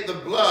 We get the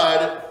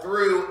blood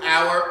through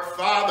our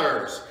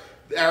fathers.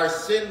 Our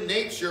sin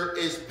nature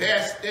is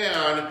passed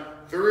down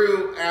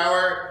through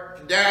our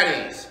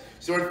daddies.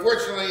 So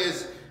unfortunately,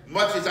 as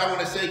much as I want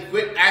to say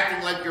quit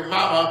acting like your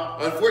mama,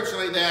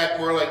 unfortunately they act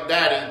more like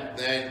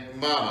daddy than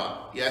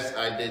mama. Yes,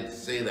 I did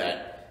say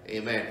that.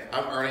 Amen.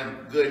 I'm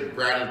earning good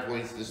brownie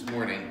points this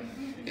morning.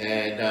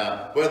 And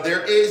but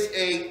there is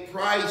a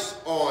price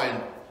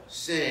on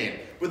sin.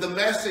 With the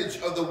message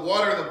of the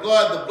water and the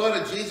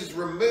blood of Jesus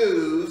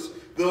removes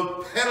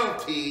the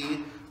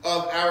penalty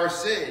of our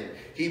sin.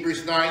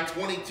 Hebrews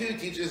 9:22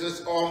 teaches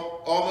us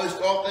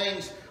almost all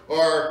things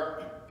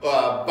are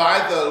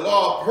by the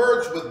law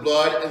purged with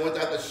blood, and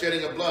without the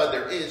shedding of blood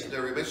there is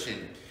no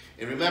remission.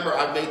 And remember,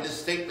 I made this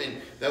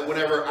statement that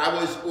whenever I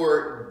was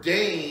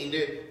ordained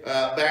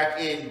back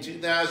in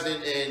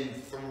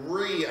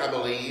 2003, I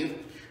believe,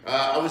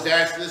 I was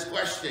asked this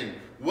question: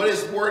 what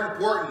is more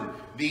important,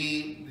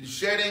 the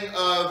shedding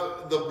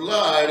of the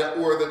blood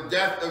or the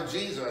death of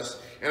Jesus?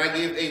 And I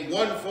gave a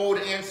one-fold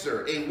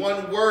answer, a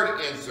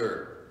one-word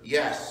answer: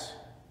 yes.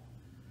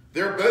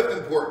 They're both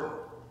important.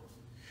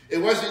 It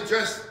wasn't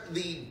just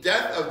the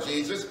death of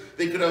Jesus.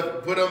 They could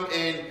have put him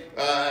in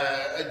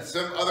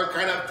some other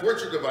kind of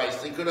torture device.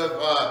 They could have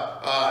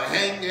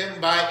hanged him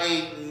by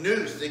a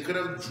noose. They could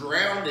have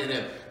drowned in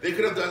him. They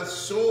could have done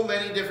so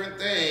many different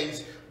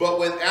things. But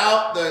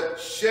without the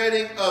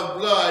shedding of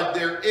blood,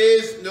 there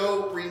is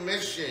no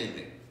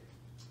remission.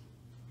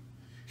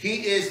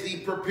 He is the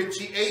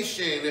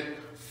propitiation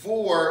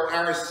for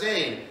our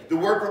sin. The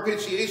word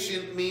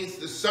propitiation means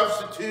the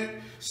substitute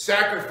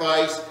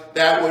sacrifice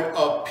that would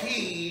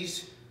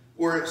appease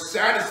or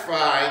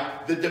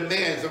satisfy the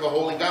demands of a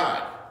holy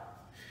God.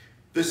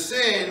 The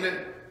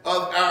sin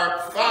of our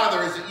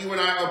fathers that you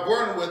and I are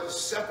born with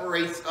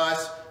separates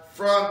us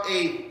from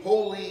a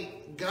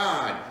holy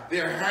God.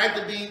 There had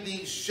to be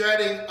the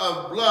shedding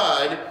of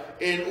blood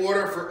in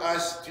order for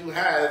us to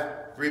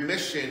have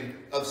remission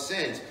of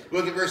sins.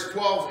 Look at verse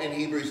 12 in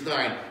Hebrews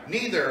 9.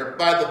 Neither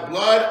by the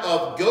blood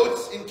of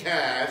goats and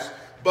calves,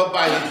 but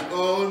by his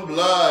own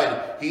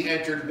blood he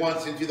entered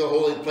once into the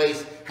holy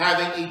place,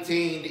 having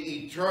attained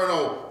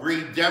eternal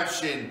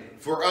redemption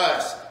for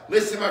us.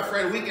 Listen, my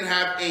friend, we can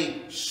have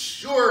a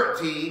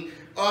surety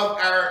of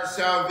our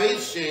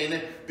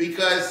salvation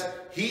because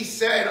he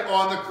said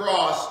on the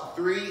cross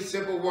 3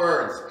 simple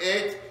words: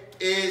 it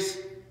is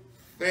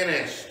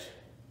finished.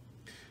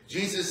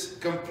 Jesus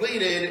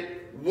completed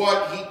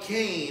what he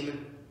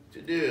came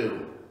to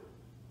do.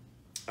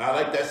 I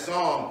like that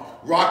song,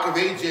 Rock of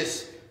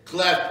Ages,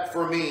 cleft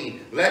for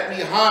me. Let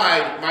me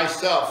hide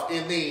myself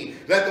in thee.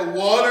 Let the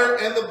water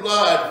and the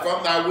blood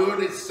from thy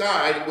wounded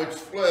side which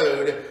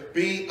flowed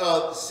be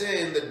of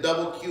sin the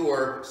double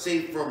cure,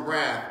 save from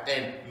wrath,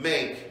 and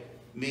make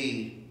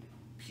me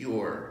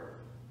pure.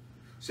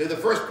 So the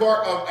first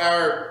part of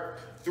our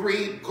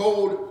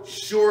three-corded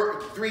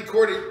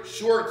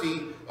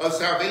surety of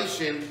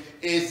salvation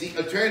is the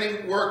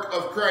atoning work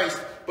of Christ.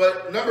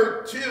 But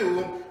number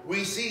 2,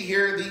 we see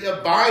here the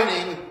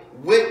abiding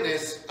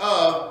witness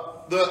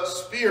of the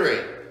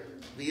Spirit.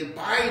 The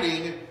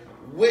abiding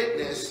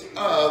witness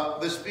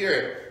of the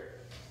Spirit.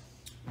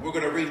 We're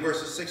going to read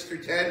verses 6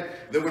 through 10.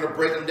 Then we're going to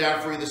break them down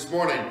for you this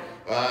morning.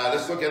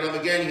 Let's look at them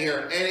again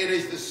here. And it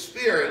is the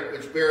Spirit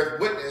which beareth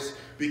witness,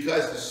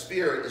 because the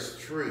Spirit is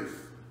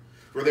truth.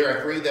 For there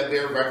are 3 that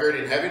bear record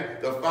in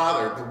heaven, the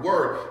Father, the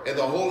Word, and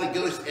the Holy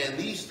Ghost. And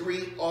these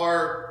 3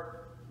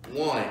 are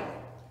one.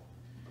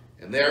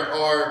 And there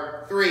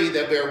are 3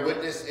 that bear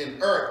witness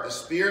in earth, the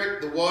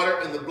Spirit, the water,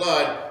 and the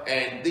blood.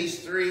 And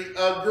these 3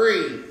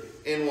 agree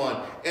in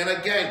one. And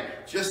again,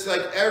 just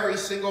like every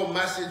single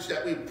message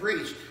that we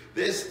preach,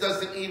 this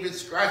doesn't even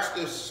scratch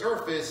the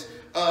surface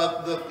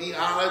of the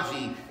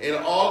theology and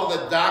all of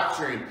the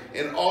doctrine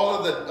and all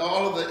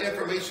of the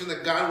information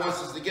that God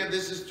wants us to give.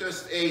 This is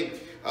just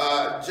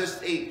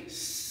a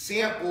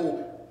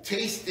sample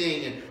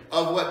tasting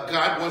of what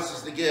God wants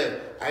us to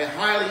give. I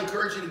highly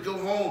encourage you to go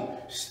home,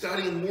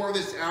 study more of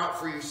this out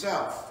for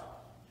yourself.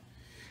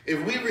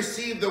 If we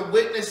receive the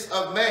witness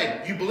of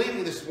men, you believe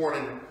me this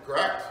morning,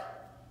 correct?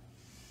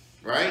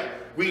 Right?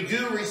 We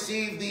do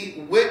receive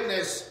the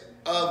witness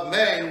of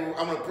men.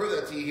 I'm going to prove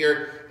that to you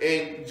here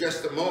in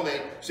just a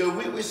moment. So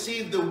we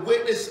receive the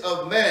witness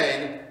of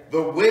men.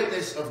 The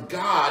witness of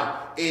God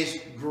is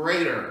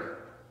greater.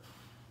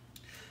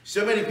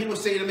 So many people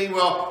say to me,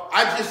 well,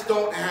 I just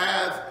don't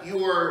have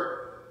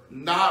your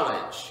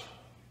knowledge.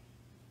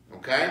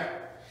 Okay?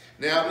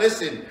 Now,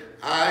 listen,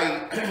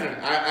 I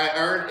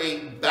earned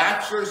a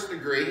bachelor's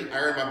degree. I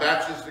earned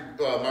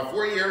my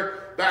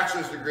 4-year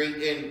bachelor's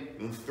degree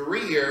in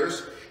 3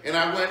 years. And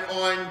I went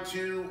on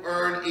to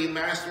earn a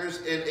master's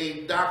and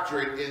a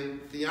doctorate in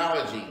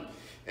theology.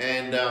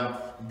 And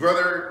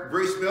Brother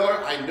Bruce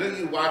Miller, I know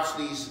you watch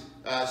these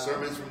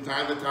sermons from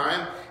time to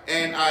time,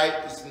 and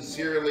I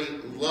sincerely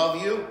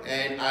love you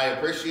and I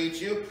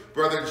appreciate you.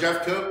 Brother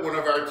Jeff Cope, one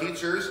of our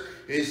teachers,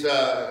 is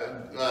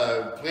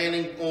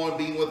planning on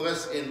being with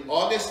us in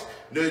August.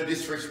 No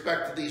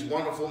disrespect to these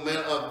wonderful men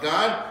of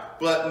God,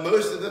 but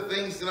most of the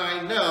things that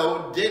I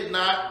know did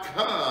not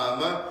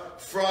come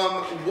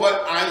from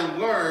what I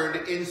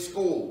learned in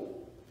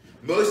school.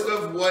 Most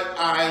of what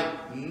I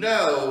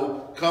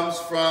know comes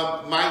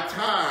from my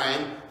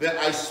time that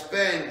I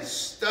spend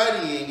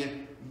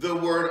studying the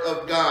Word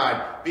of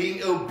God,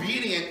 being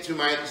obedient to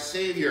my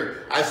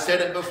Savior. I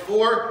said it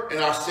before, and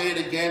I'll say it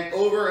again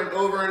over and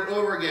over and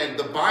over again.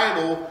 The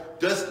Bible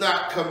does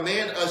not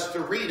command us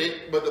to read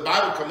it, but the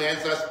Bible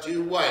commands us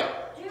to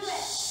what? Do it.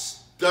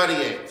 Study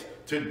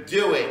it, to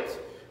do it.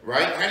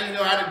 Right? How do you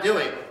know how to do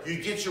it?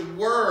 You get your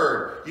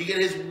word. You get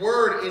his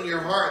word in your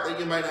heart that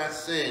you might not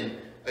sin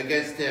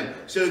against him.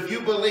 So if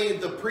you believe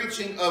the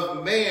preaching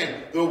of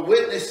man, the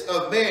witness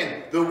of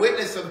man, the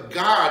witness of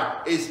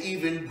God is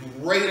even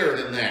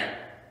greater than that.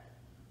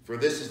 For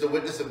this is the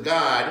witness of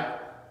God,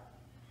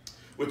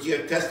 which ye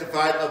have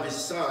testified of his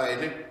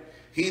Son.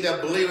 He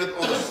that believeth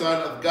on the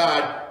Son of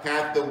God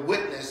hath the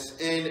witness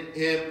in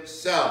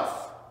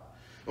himself.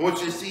 I want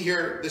you to see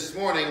here this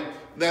morning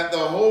that the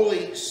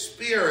Holy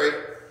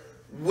Spirit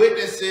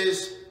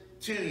witnesses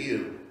to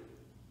you.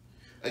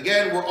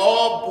 Again, we're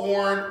all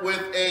born with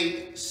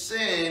a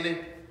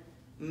sin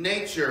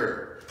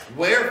nature.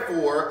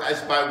 Wherefore,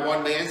 as by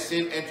one man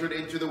sin entered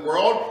into the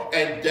world,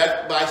 and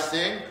death by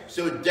sin,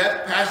 so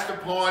death passed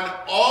upon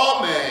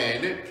all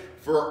men,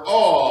 for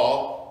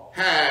all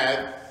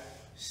have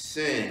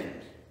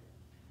sinned.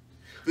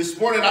 This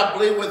morning, I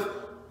believe with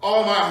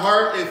all my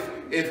heart,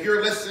 if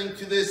you're listening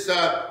to this,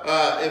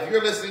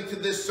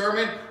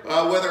 sermon,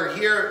 whether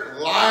here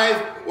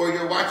live or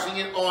you're watching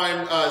it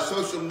on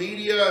social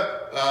media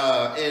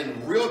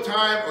in real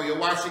time, or you're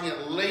watching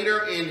it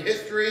later in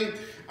history,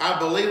 I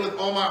believe with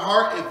all my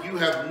heart, if you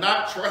have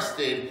not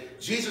trusted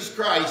Jesus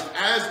Christ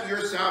as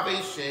your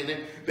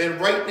salvation, then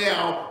right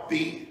now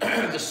the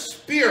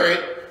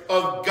Spirit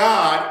of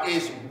God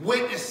is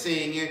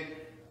witnessing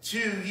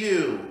to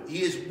you.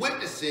 He is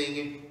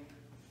witnessing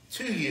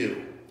to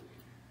you.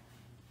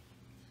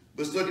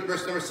 Let's look at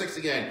verse number 6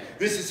 again.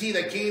 This is he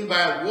that came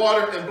by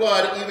water and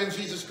blood, even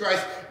Jesus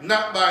Christ,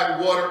 not by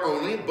water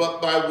only,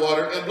 but by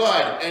water and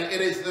blood. And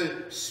it is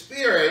the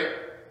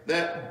Spirit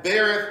that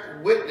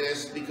beareth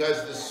witness,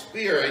 because the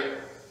Spirit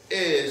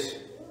is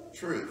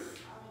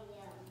truth.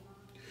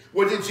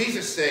 What did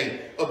Jesus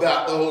say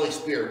about the Holy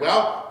Spirit?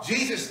 Well,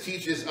 Jesus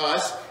teaches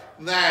us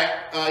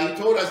that he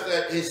told us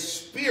that his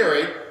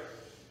Spirit,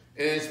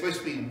 and it's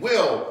supposed to be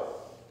will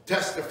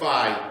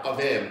testify of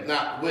him,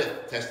 not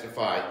with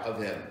testify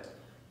of him.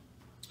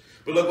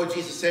 But look what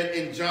Jesus said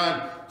in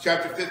John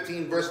chapter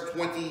 15, verse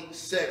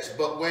 26.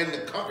 But when the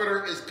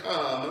Comforter is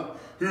come,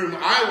 whom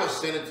I will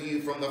send unto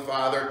you from the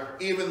Father,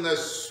 even the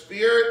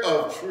Spirit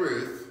of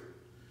truth,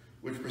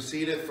 which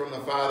proceedeth from the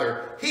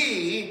Father,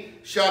 he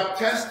shall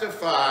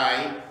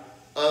testify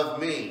of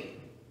me.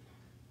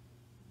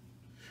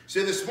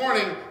 So this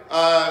morning,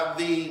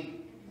 the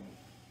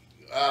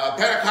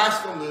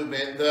Pentecostal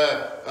movement,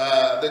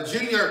 the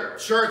junior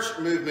church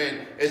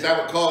movement, as I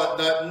would call it,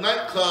 the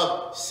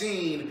nightclub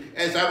scene,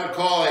 as I would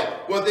call it,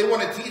 what they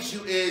want to teach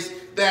you is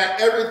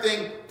that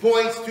everything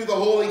points to the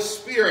Holy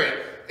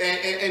Spirit.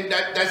 And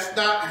that's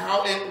not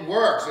how it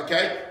works,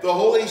 okay? The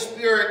Holy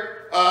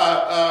Spirit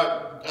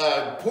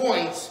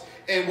points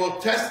and will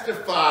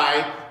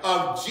testify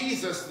of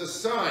Jesus the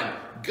Son,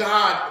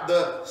 God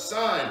the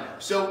Son.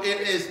 So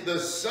it is the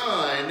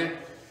Son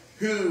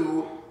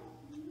who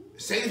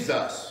saves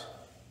us.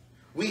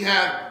 We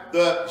have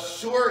the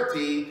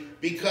surety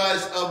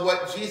because of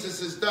what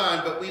Jesus has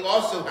done, but we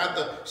also have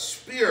the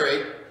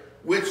Spirit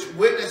which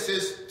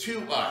witnesses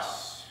to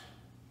us.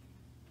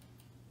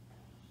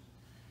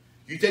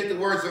 You take the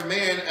words of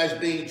man as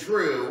being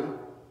true,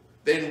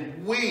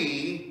 then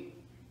we,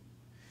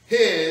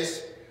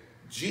 his,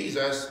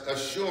 Jesus'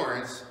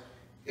 assurance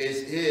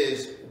is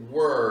his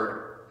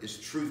word is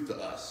truth to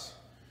us.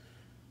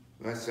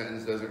 That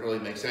sentence doesn't really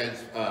make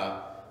sense.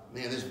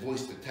 Man, this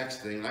voice to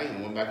text thing, I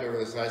even went back over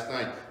this last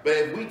night. But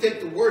if we take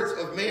the words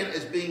of man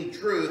as being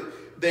truth,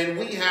 then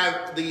we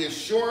have the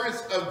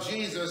assurance of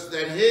Jesus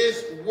that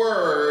his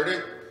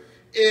word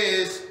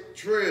is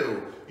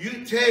true.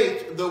 You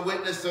take the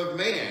witness of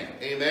man.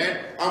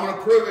 Amen. I'm going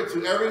to prove it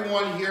to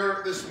everyone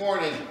here this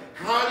morning.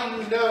 How do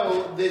you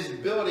know this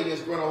building is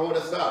going to hold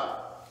us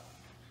up?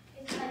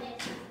 Because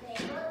it's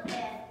stable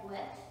and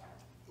wet.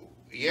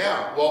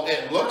 Yeah, well,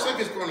 it looks like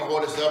it's going to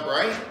hold us up,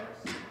 right?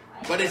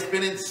 But it's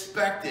been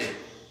inspected,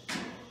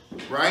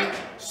 right?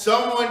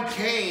 Someone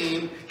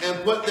came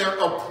and put their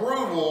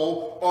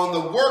approval on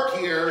the work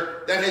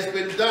here that has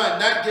been done.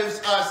 That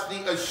gives us the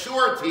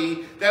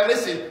assurity that,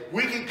 listen,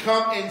 we can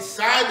come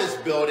inside this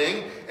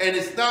building and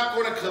it's not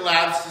going to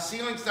collapse. The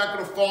ceiling's not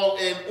going to fall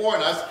in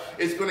on us.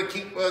 It's going to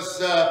keep us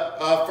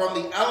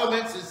from the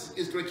elements.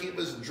 It's going to keep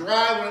us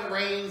dry when it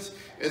rains.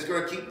 It's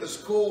going to keep us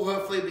cool,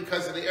 hopefully,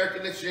 because of the air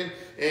conditioning,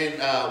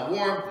 and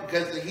warm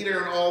because of the heater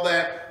and all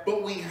that.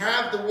 But we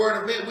have the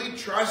word of man. We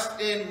trust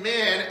in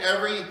man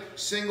every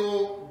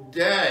single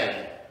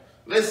day.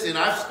 Listen,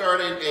 I've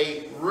started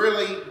a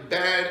really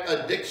bad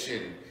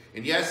addiction.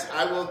 And yes,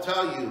 I will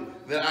tell you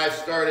that I've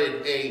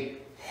started a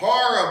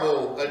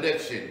horrible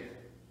addiction.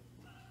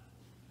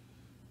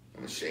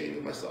 I'm ashamed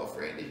of myself,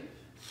 Randy.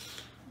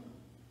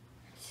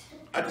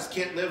 I just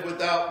can't live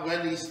without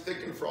Wendy's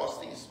Thick and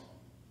Frosties.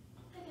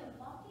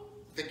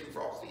 Thick and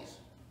Frosties.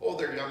 Oh,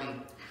 they're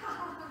yummy.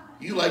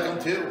 You like them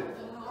too.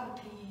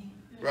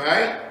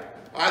 Right?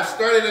 I've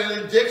started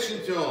an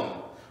addiction to them.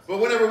 But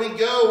whenever we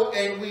go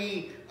and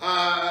we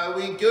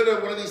go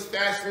to one of these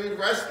fast food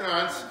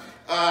restaurants,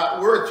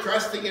 we're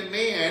trusting in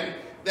man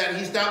that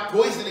he's not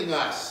poisoning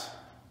us.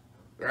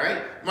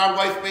 Right? My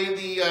wife made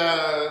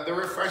the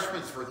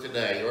refreshments for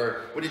today.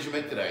 Or what did you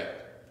make today?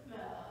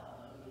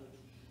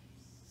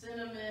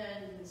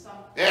 Cinnamon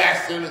something.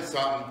 Yeah, cinnamon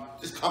something.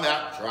 Just come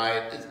out and try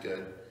it. It's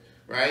good.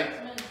 Right?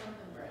 Cinnamon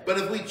something bread. But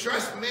if we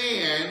trust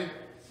man,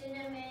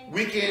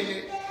 we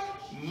can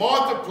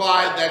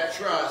multiply that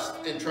trust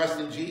and trust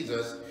in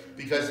Jesus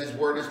because his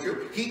word is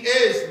true. He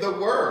is the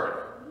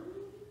word.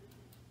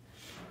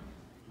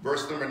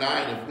 Verse number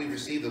 9, if we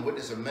receive the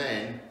witness of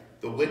men,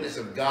 the witness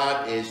of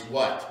God is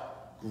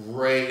what?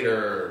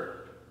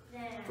 Greater.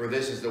 For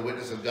this is the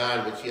witness of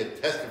God which he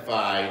hath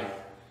testified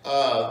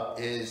of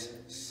his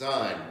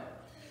Son.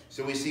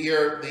 So we see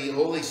here the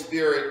Holy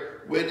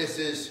Spirit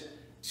witnesses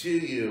to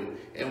you.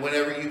 And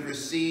whenever you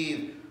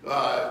receive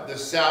the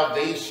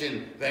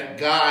salvation that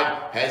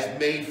God has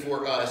made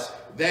for us,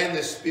 then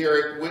the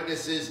Spirit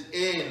witnesses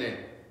in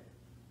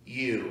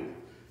you.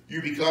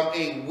 You become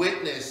a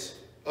witness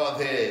of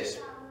his.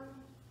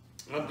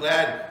 I'm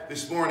glad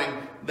this morning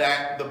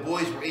that the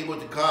boys were able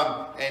to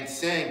come and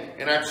sing.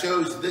 And I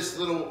chose this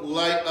little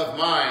light of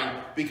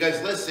mine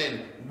because,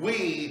 listen,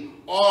 we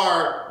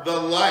are the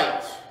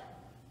light.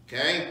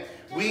 Okay?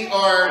 We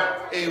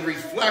are a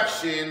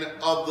reflection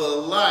of the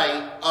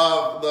light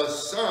of the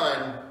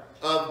Son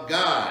of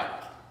God.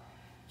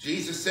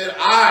 Jesus said,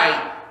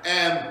 I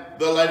am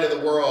the light of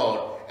the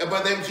world.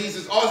 But then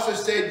Jesus also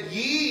said,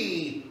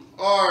 ye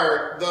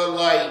are the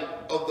light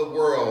of the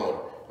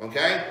world.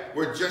 Okay?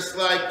 We're just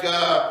like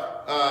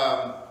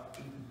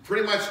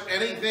pretty much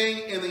anything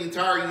in the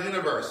entire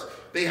universe.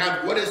 They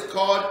have what is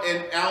called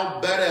an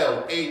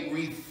albedo, a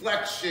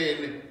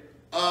reflection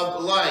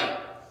of light.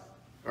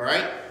 All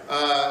right?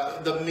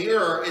 The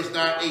mirror is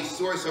not a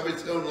source of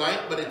its own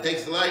light, but it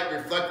takes light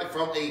reflected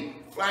from a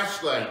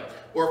flashlight,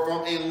 or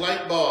from a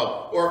light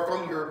bulb, or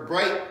from your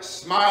bright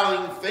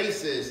smiling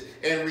faces,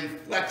 and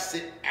reflects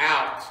it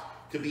out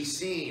to be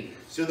seen.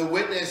 So the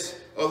witness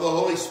of the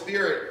Holy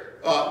Spirit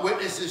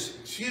witnesses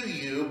to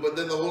you, but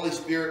then the Holy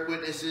Spirit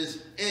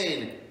witnesses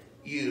in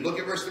you. Look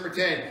at verse number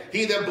 10.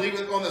 He that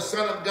believeth on the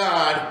Son of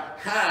God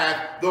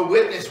hath the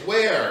witness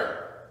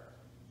where?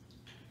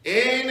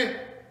 In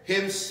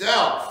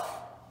himself.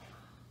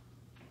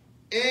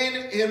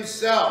 In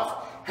himself.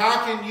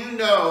 How can you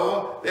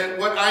know that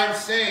what I'm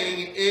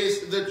saying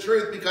is the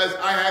truth? Because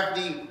I have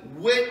the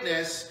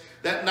witness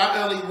that not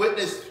only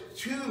witnessed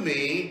to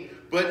me,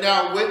 but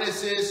now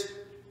witnesses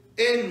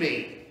in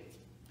me.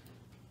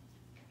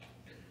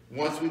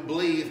 Once we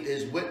believe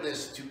his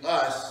witness to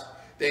us,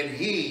 then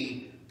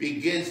he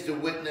begins to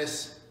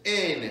witness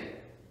in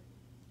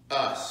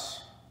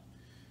us.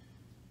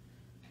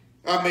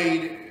 I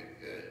mean,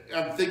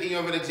 I'm thinking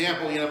of an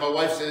example. My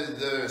wife says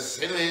the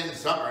cinnamon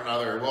something or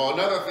another. Well,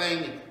 another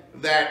thing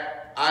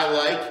that I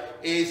like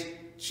is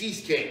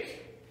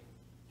cheesecake.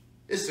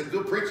 This is some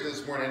good preaching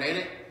this morning, ain't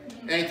it?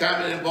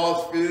 Anytime it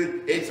involves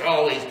food, it's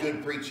always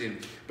good preaching.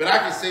 But I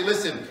can say,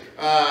 listen,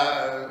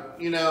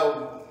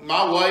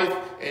 my wife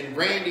and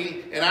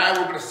Randy and I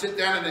were going to sit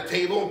down at the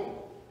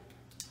table,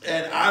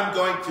 and I'm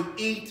going to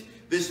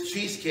eat this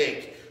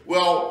cheesecake.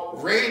 Well,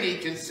 Randy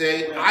can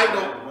say, I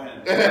don't.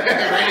 Randy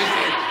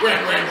said,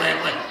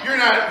 when. You're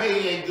not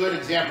being a good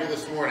example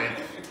this morning.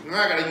 I'm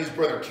not going to use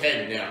Brother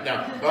Ken now.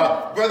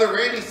 No, Brother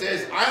Randy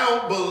says, I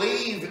don't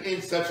believe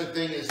in such a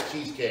thing as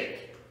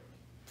cheesecake.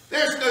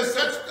 There's no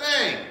such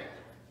thing.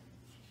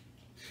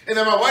 And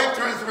then my wife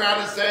turns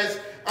around and says,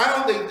 I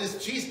don't think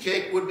this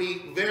cheesecake would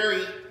be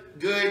very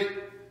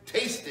good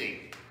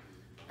tasting.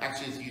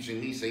 Actually, it's usually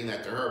me saying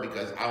that to her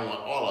because I want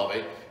all of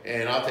it,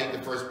 and I'll take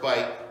the first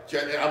bite.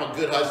 I'm a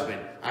good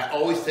husband. I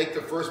always take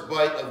the first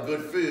bite of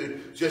good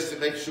food just to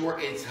make sure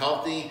it's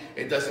healthy,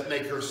 it doesn't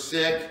make her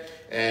sick,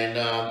 and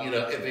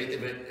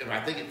if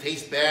I think it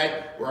tastes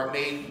bad or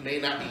it may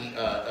not be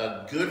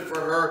good for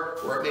her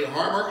or it may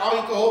harm her, I'll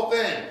eat the whole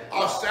thing.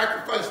 I'll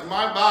sacrifice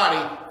my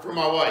body for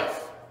my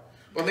wife.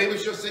 But maybe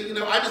she'll say,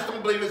 I just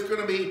don't believe it's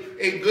going to be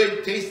a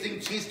good tasting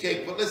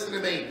cheesecake. But listen to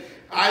me.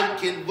 I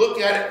can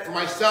look at it for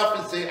myself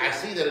and say, I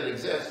see that it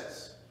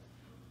exists.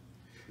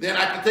 Then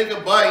I can take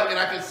a bite and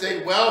I can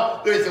say,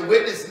 well, there's a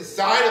witness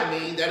inside of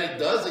me that it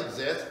does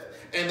exist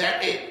and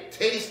that it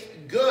tastes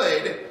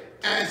good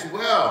as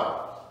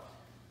well.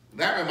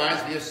 That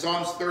reminds me of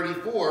Psalms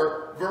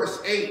 34, verse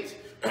 8,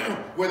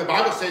 where the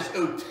Bible says,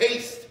 oh,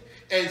 taste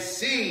and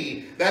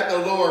see that the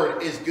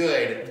Lord is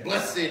good.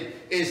 Blessed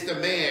is the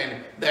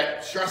man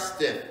that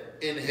trusteth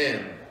in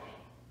him.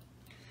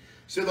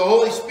 So the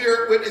Holy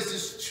Spirit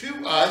witnesses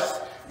to us,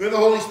 then the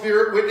Holy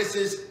Spirit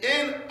witnesses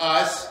in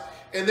us,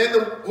 and then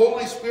the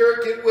Holy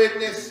Spirit can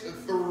witness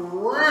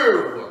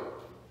through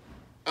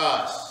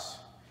us.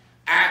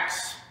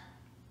 Acts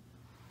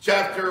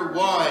chapter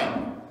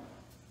 1,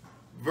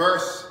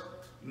 verse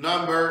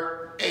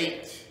number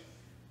 8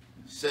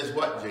 says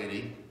what,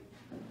 JD?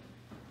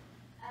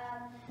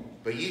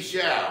 But ye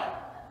shall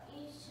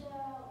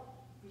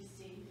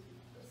Receive.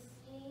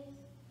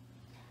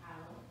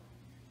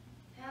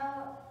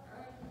 How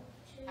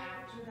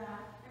After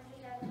that.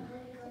 after that the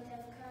Holy Ghost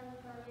hath come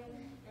upon you,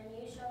 and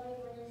ye shall be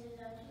witnesses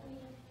unto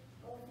me,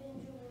 both in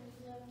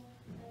Jerusalem,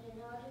 and in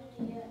all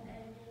Judea,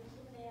 and in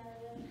Samaria,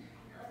 and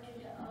unto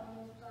the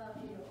uttermost part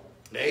of the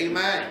earth.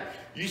 Amen.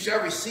 You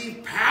shall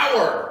receive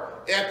power.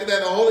 After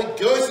that, the Holy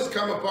Ghost has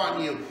come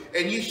upon you,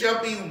 and you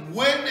shall be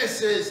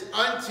witnesses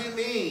unto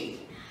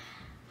me.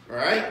 All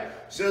right?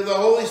 So the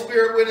Holy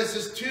Spirit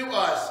witnesses to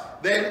us,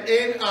 then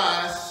in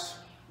us,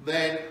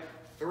 then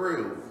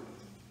through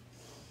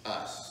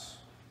us.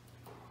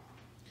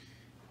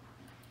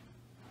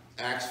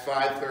 Acts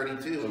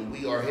 5:32, and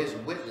we are his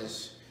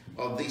witness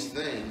of these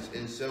things,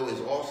 and so is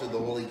also the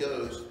Holy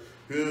Ghost,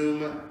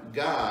 whom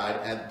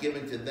God hath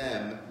given to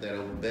them that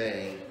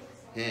obey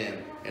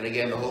him. And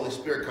again, the Holy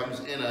Spirit comes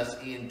in us,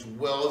 he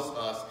indwells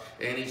us,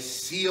 and he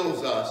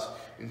seals us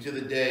into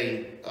the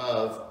day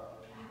of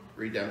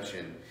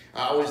redemption.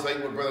 I always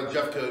like what Brother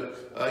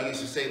Jeffcoat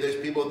used to say. There's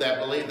people that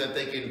believe that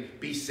they can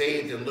be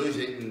saved and lose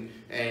it,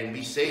 and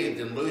be saved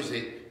and lose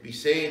it, be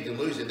saved and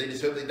lose it. They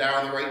just hope they die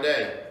on the right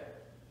day.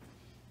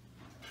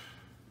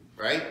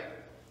 Right?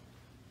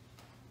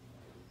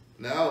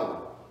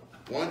 No.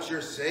 Once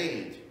you're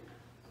saved,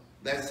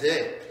 that's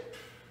it.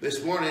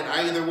 This morning,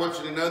 I either want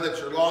you to know that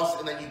you're lost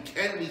and that you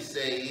can be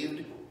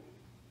saved,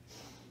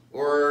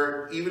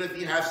 or even if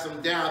you have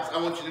some doubts,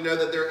 I want you to know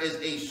that there is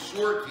a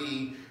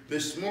surety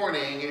this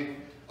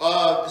morning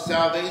of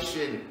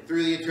salvation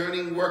through the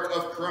atoning work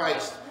of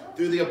Christ,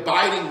 through the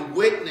abiding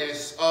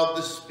witness of of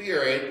the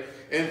Spirit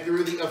and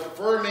through the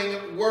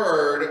affirming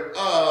word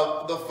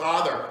of the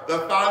Father. The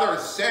Father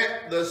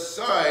sent the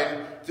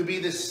Son to be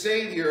the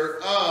Savior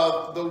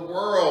of the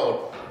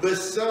world. The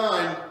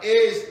Son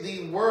is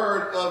the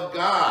Word of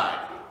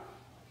God.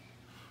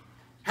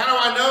 How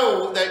do I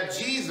know that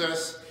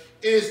Jesus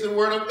is the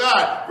Word of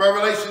God?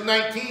 Revelation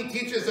 19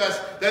 teaches us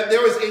that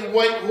there was a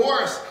white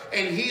horse,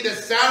 and he that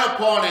sat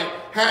upon it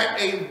had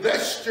a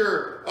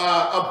vesture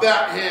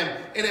about him,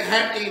 and it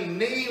had a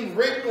name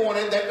written on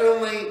it that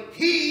only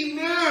he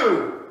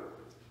knew.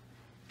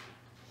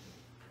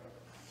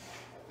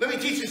 Let me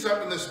teach you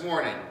something this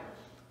morning.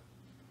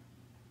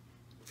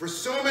 For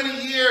so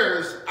many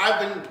years, I've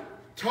been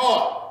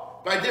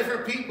taught by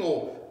different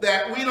people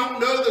that we don't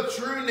know the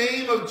true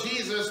name of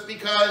Jesus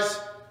because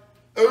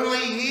only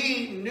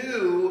he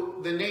knew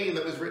the name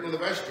that was written on the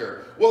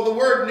vesture. Well, the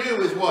word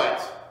 "knew" is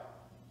what?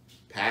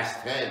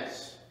 Past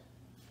tense.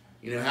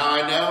 You know how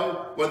I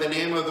know what the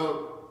name of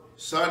the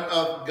Son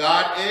of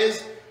God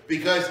is?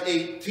 Because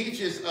it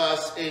teaches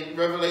us in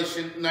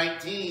Revelation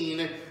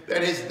 19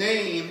 that his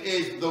name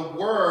is the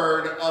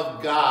Word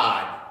of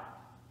God.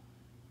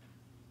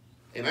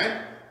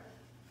 Amen?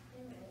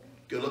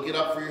 Go look it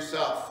up for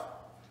yourself.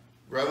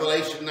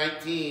 Revelation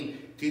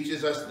 19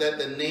 teaches us that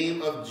the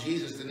name of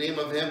Jesus, the name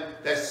of him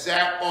that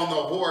sat on the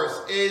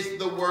horse, is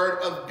the Word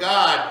of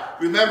God.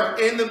 Remember,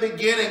 in the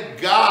beginning,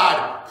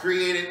 God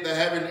created the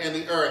heaven and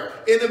the earth.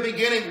 In the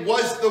beginning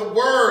was the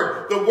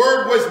Word. The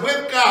Word was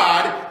with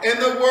God, and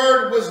the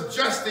Word was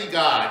just a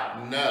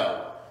God.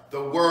 No,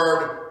 the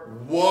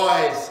Word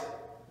was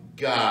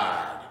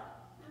God.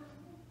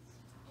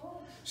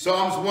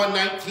 Psalms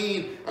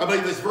 119, I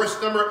believe it's verse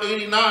number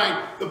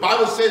 89. The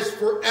Bible says,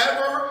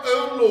 "Forever,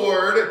 O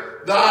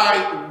Lord,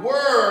 thy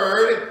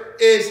word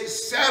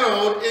is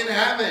settled in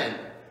heaven."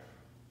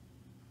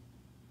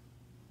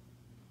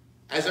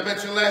 As I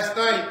mentioned last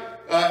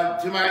night,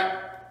 to my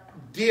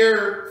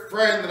dear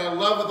friend that I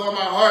love with all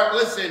my heart,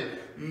 listen,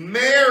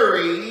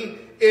 Mary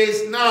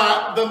is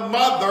not the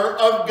mother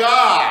of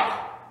God.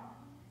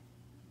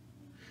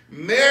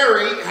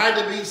 Mary had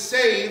to be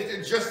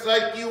saved just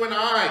like you and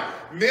I.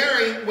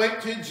 Mary went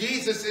to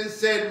Jesus and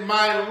said,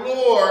 "My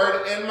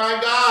Lord and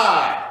my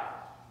God."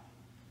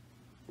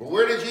 Well,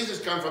 where did Jesus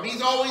come from?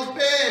 He's always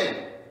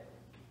been.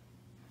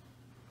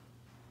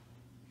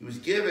 He was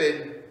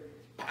given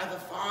by the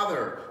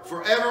Father.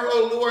 "Forever,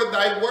 O Lord,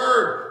 thy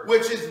word,"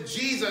 which is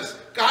Jesus,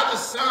 God the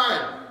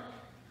Son.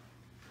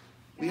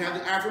 We have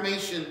the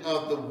affirmation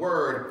of the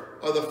word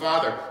of the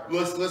Father.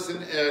 Let's listen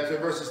to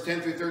verses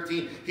 10 through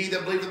 13. "He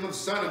that believeth on the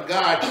Son of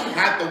God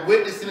hath the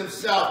witness in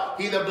himself.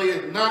 He that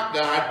believeth not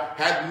God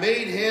hath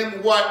made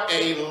him" what?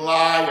 "A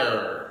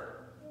liar.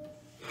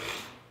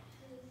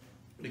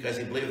 Because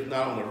he believeth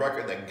not on the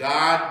record that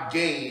God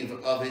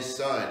gave of his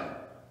Son.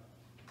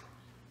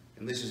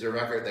 And this is a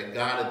record that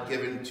God hath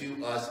given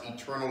to us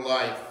eternal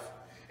life.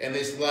 And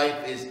this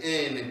life is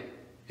in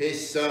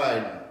his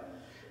Son.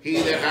 He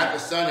that hath the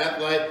Son hath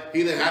life.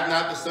 He that hath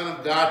not the Son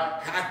of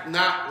God hath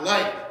not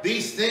life.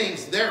 These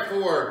things,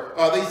 therefore,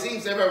 these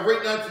things have I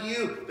written unto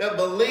you that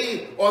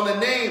believe on the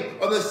name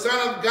of the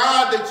Son of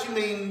God, that you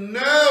may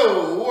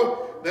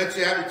know that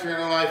you have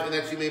eternal life, and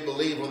that you may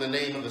believe on the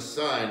name of the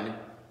Son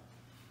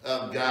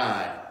of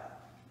God."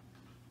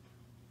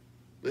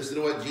 Listen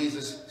to what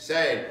Jesus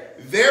said.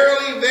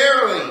 "Verily,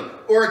 verily,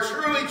 or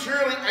truly,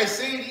 truly, I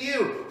say to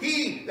you,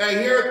 he that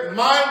heareth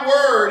my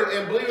word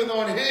and believeth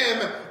on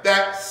him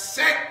that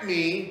sent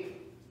me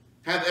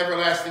hath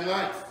everlasting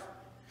life,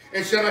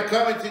 and shall not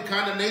come into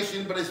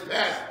condemnation, but is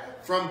passed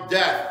from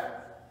death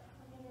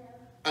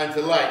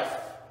unto life."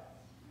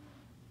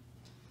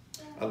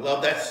 I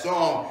love that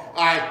song.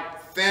 I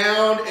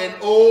found an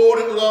old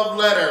love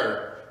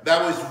letter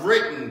that was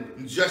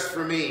written just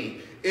for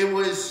me.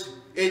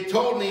 It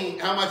told me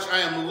how much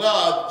I am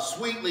loved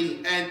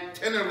sweetly and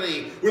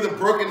tenderly. With a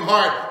broken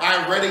heart,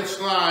 I read each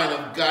line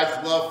of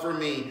God's love for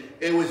me.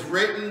 It was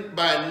written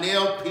by a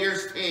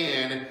nail-pierced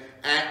hand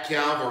at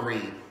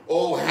Calvary.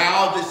 Oh,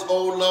 how this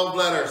old love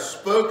letter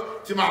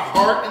spoke to my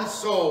heart and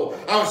soul.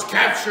 I was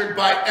captured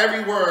by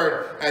every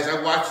word as I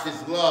watched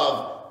his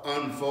love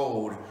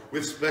unfold.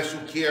 With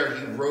special care,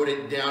 he wrote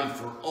it down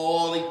for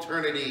all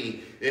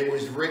eternity. It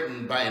was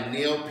written by a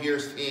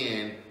nail-pierced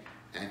hand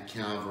at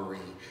Calvary.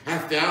 I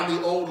found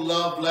the old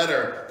love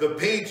letter. The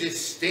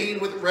pages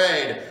stained with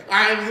red.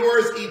 "I am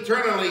yours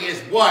eternally" is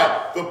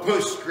what the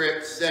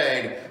postscript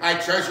said. I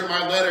treasure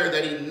my letter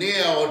that he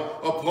nailed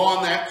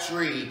upon that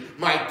tree.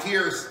 My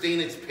tears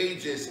stain its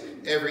pages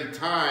every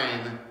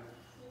time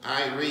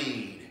I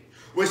read.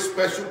 With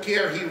special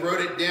care, he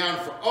wrote it down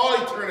for all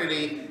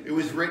eternity. It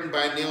was written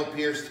by a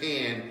nail-pierced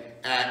hand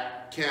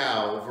at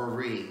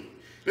Calvary.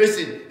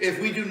 Listen, if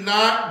we do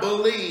not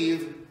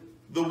believe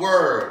the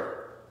word,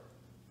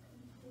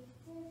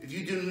 if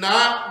you do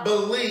not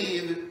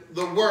believe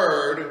the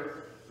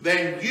word,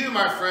 then you,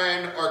 my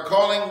friend, are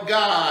calling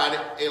God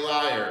a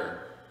liar.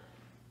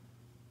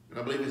 And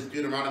I believe it's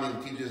Deuteronomy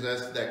that teaches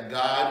us that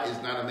God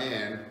is not a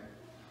man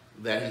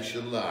that he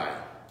should lie.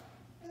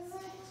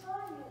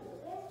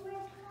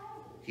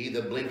 he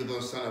that believeth on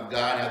the Son of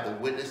God hath the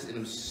witness in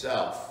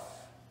himself.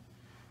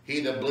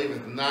 He that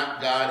believeth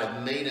not God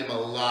hath made him a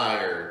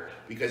liar,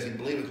 because he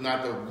believeth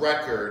not the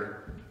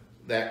record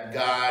that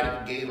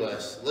God gave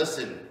us.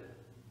 Listen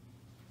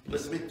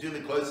to me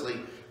closely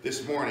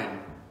this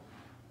morning.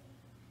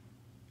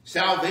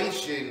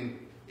 Salvation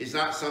is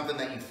not something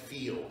that you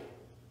feel.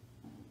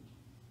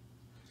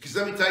 Because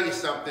let me tell you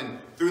something.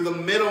 Through the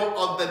middle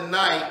of the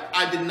night,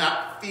 I did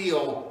not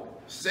feel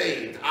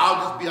saved.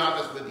 I'll just be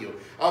honest with you.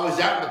 I was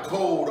out in the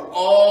cold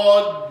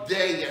all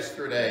day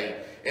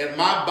yesterday, and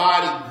my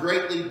body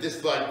greatly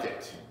disliked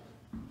it.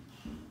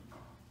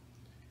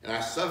 And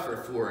I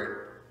suffered for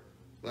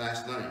it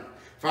last night.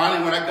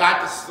 Finally, when I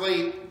got to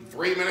sleep,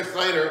 3 minutes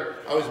later,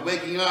 I was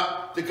waking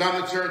up to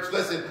come to church.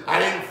 Listen, I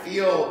didn't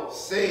feel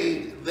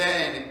saved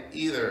then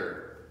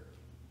either.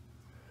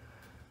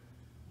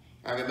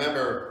 I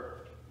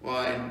remember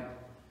on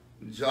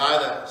July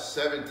the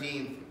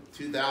 17th,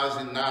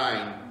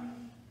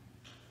 2009,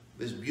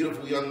 this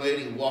beautiful young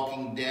lady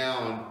walking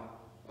down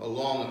a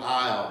long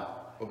aisle.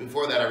 Well,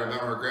 before that, I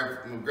remember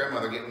her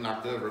grandmother getting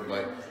knocked over,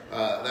 but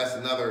that's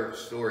another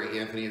story,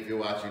 Anthony, if you're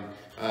watching.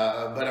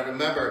 But I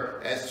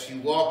remember as she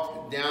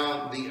walked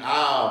down the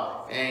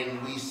aisle,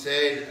 and we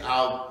said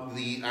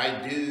the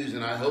I do's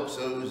and I hope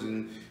so's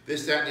and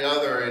this, that, and the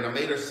other, and I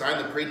made her sign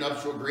the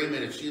prenuptial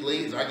agreement. If she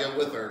leaves, I go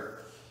with her.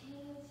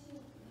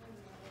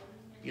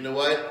 You know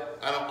what?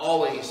 I don't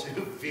always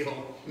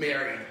feel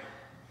married.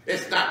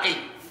 It's not a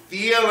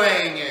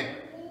feeling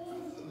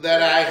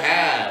that I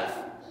have.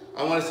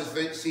 I want us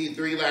to see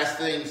three last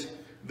things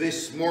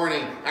this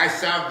morning. Our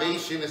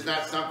salvation is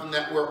not something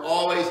that we're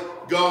always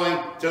going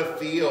to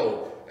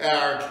feel.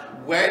 Our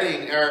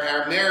wedding,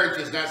 our marriage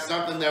is not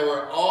something that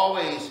we're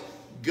always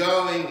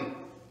going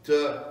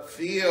to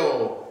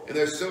feel. And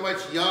there's so much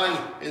yelling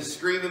and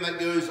screaming that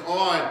goes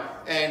on.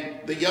 And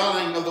the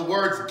yelling of the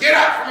words, "Get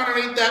up from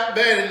underneath that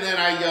bed." And then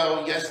I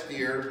yell, "Yes,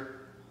 dear."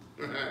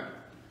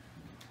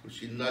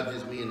 She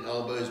nudges me and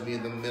elbows me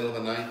in the middle of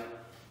the night.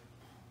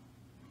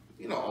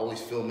 You don't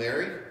always feel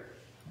married.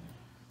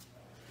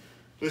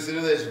 Listen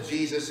to this.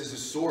 Jesus is the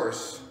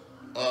source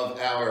of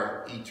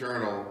our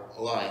eternal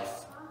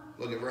life.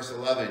 Look at verse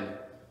 11.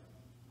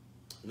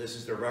 This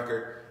is the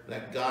record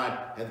that God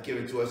hath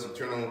given to us,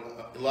 eternal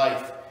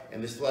life,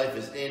 and this life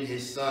is in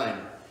his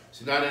Son.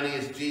 So not only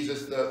is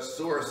Jesus the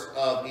source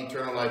of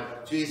eternal life,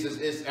 Jesus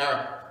is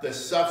the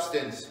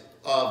substance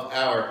of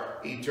our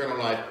eternal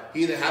life.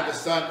 He that hath the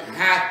Son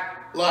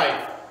hath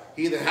life.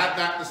 He that hath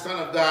not the Son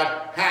of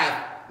God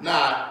hath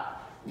not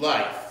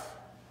life.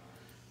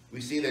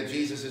 We see that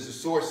Jesus is the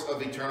source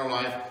of eternal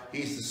life.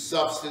 He's the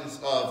substance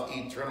of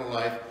eternal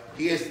life.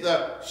 He is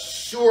the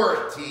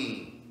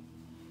surety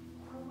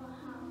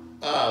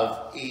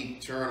of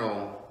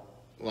eternal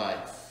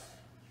life.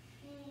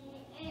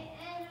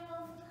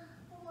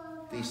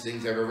 These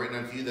things I have written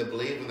unto you that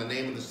believe in the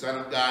name of the Son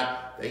of God,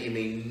 that you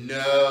may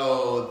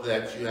know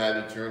that you have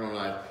eternal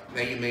life, and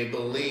that you may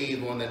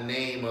believe on the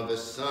name of the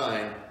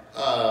Son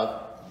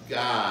of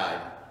God.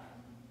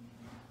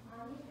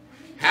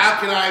 How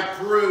can I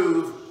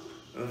prove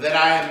that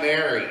I am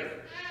married?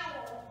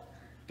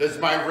 Does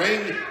my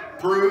ring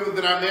prove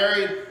that I'm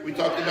married? We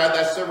talked about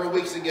that several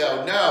weeks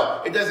ago.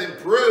 No, it doesn't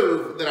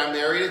prove that I'm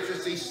married. It's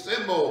just a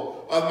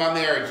symbol of my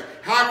marriage.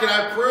 How can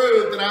I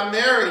prove that I'm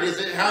married? Is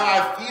it how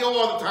I feel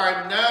all the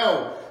time?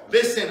 No.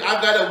 Listen,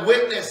 I've got a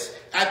witness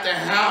at the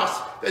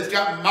house that's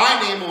got my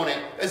name on it,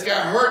 that's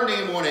got her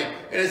name on it,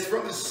 and it's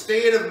from the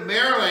state of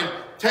Maryland,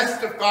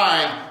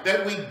 testifying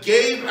that we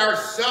gave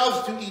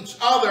ourselves to each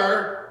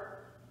other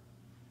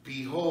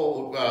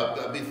before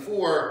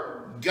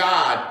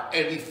God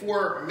and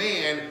before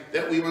man,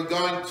 that we were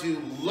going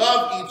to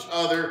love each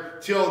other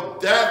till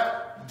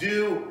death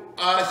do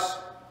us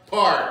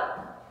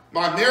part.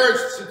 My marriage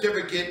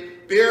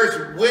certificate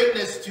bears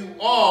witness to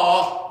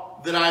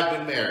all that I've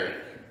been married.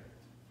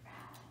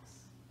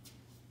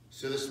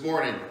 So this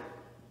morning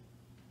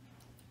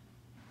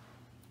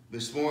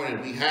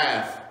we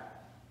have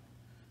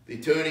the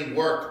atoning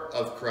work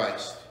of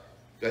Christ.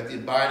 Got the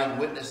abiding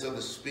witness of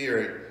the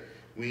Spirit.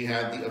 We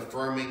have the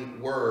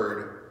affirming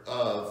word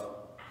of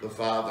the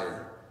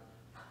Father.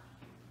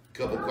 A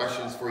couple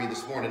questions for you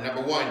this morning.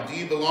 Number one, do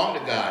you belong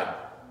to God?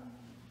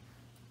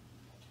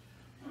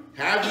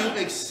 Have you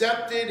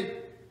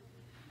accepted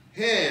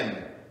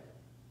him?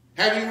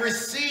 Have you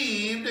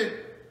received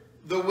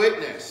the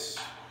witness?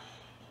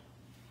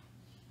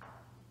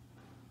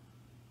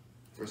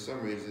 For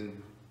some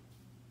reason,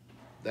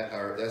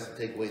 that's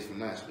the takeaways from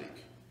last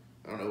week.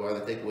 I don't know why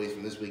the takeaways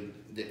from this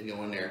week didn't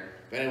go in there.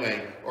 But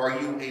anyway, are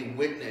you a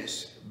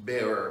witness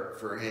bearer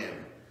for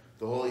him?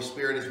 The Holy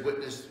Spirit is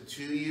witness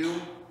to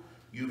you.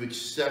 You've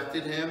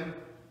accepted him.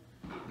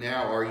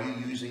 Now, are you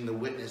using the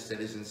witness that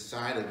is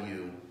inside of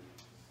you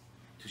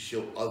to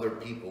show other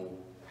people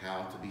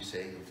how to be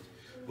saved?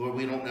 Lord,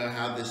 we don't know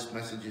how this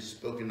message is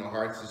spoken to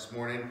hearts this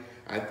morning.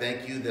 I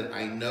thank you that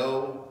I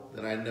know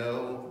that I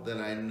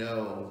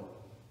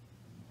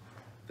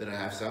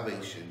have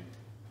salvation.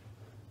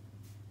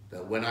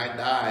 That when I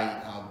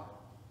die, I'll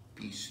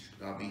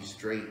be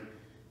straight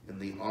in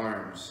the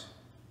arms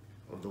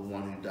of the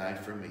one who died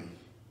for me.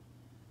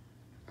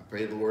 I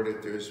pray, Lord,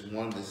 if there's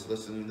one that's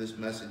listening to this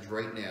message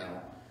right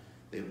now,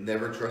 they've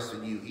never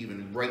trusted you,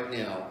 even right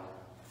now,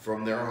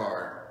 from their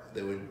heart,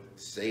 they would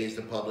say as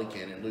the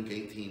publican in Luke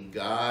 18,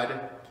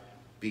 God,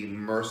 be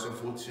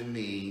merciful to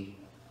me,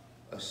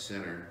 a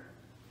sinner.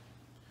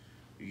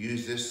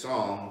 Use this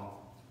song,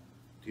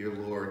 dear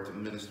Lord, to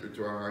minister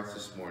to our hearts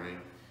this morning.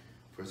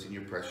 For it's in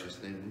your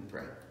precious name we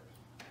pray.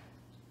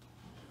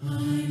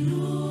 I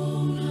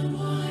know not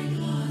why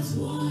God's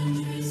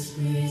wondrous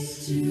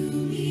grace to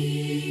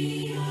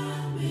me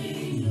hath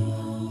made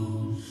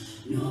known,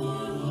 nor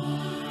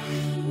why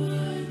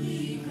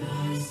unworthy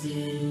Christ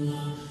in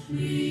love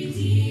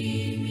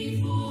redeemed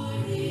me for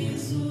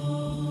his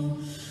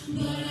own.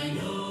 But I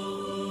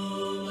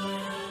know I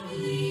have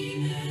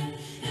believed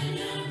and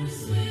am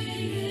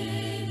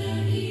persuaded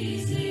that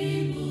he is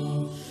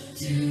able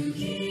to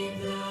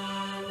keep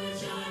that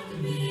which I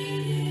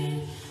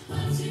committed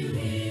unto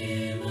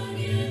him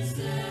against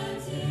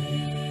that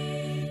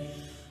day.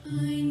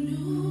 I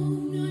know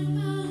not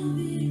how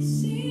this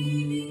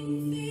saving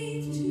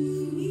faith to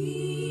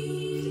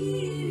me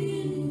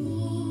did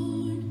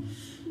impart,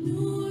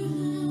 nor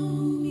how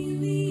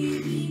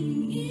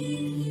believing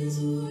in his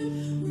word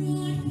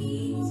brought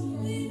peace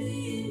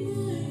within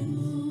my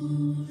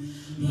heart.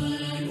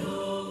 But I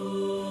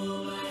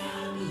know I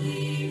have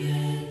believed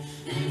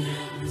and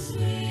am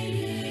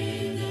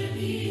persuaded that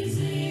he is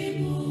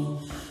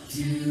able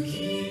to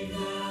keep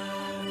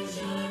that which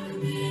I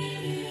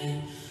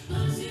committed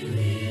unto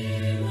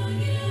him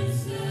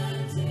against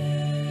that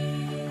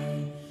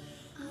day.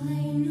 I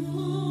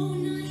know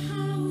not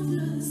how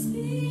the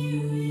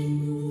Spirit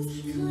moves,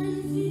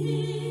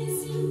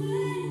 convincing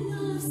men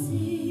of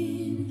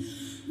sin,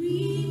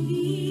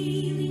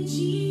 revealing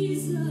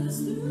Jesus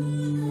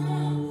through the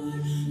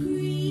Word,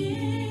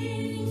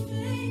 creating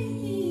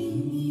faith in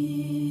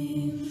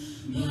him.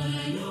 But I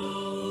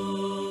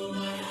know I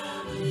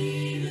have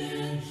believed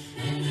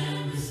and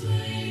am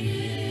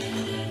persuaded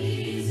that he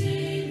is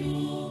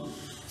able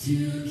to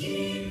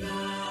keep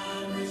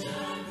that which I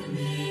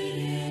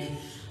committed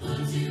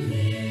unto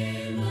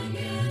him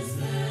against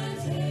that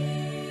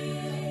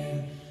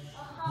day.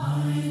 I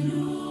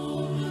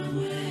know not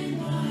when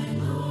my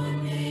Lord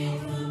may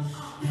come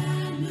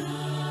at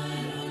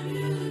night or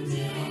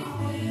noonday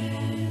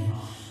fair,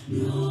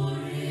 nor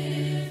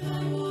if I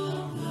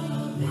walk the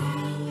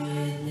vale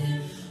with him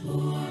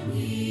or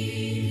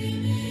meet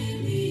him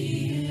in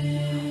the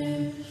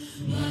air.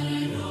 But I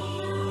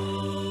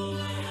know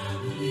I have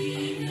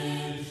believed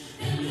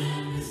and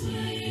am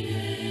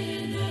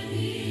persuaded that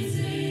he is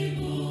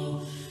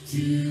able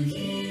to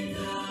keep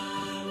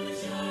that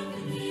which I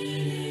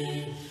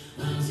committed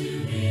unto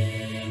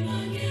him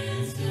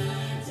against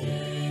that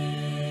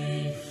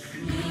day.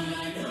 But I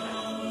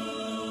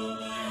know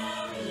I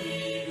have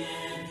believed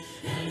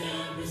and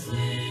am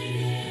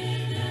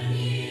persuaded that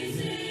he is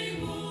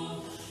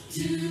able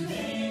to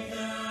keep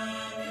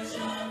that which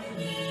I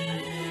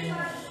committed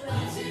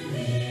unto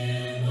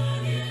him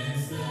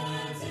against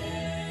that day.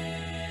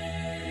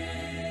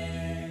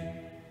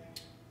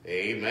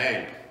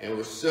 Amen. And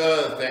we're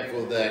so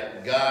thankful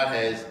that God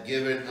has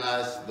given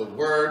us the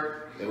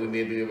word, that we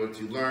may be able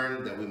to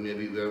learn, that we may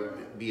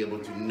be able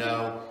to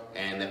know,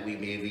 and that we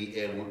may be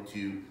able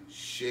to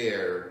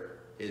share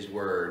his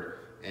word.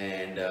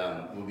 And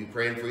we'll be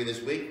praying for you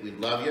this week. We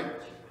love you.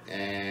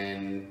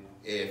 And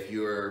if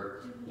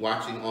you're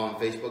watching on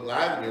Facebook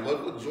Live and you're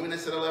local, join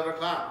us at 11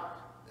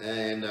 o'clock.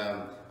 And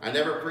I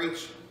never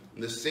preach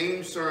the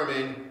same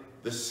sermon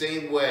the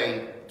same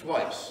way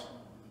twice.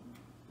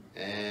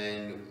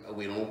 And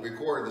we don't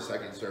record the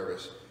second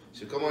service.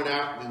 So come on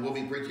out. We will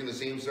be preaching the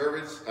same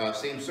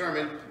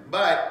sermon,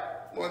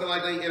 but more than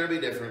likely it'll be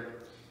different.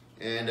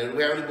 And do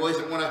we have any boys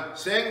that want to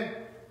sing?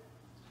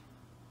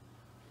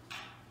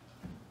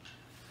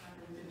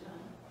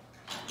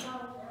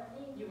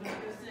 You want to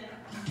go sing?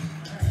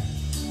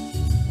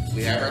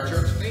 We have our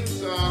church theme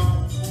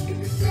song.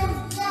 When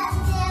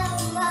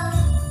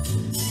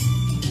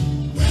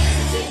I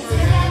get to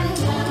heaven,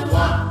 gonna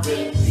walk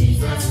with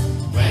Jesus.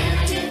 When I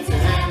get to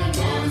heaven,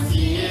 gonna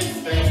see his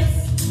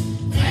face.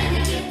 When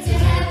I get to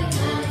heaven,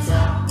 gonna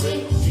talk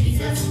with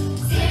Jesus.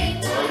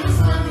 Sing for his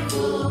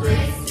wonderful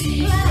grace.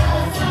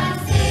 Because I'm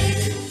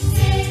saved,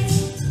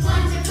 saved,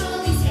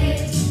 wonderfully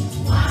saved.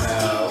 Washed in the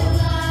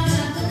blood of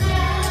the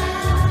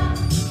Lamb.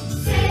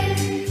 Saved,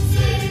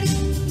 saved,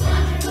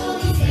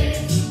 wonderfully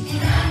saved.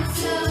 And I'm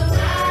so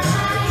glad I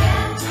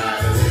am.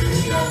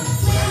 Hallelujah.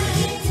 When I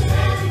get to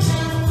heaven,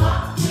 gonna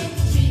walk with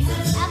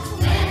Jesus.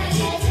 When I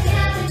get to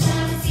heaven,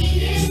 gonna see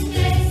his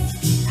face.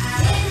 When I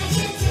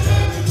get to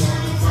heaven,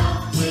 gonna talk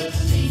with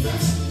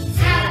Jesus. Saved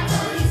by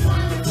his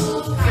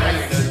wonderful How you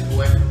grace. doing,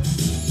 boy?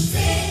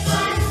 Saved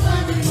by his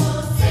wonderful,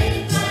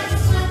 saved by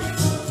his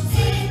wonderful,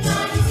 saved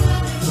by his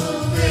wonderful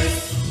grace.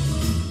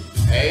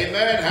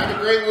 Amen. Have a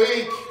great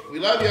week. We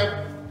love you.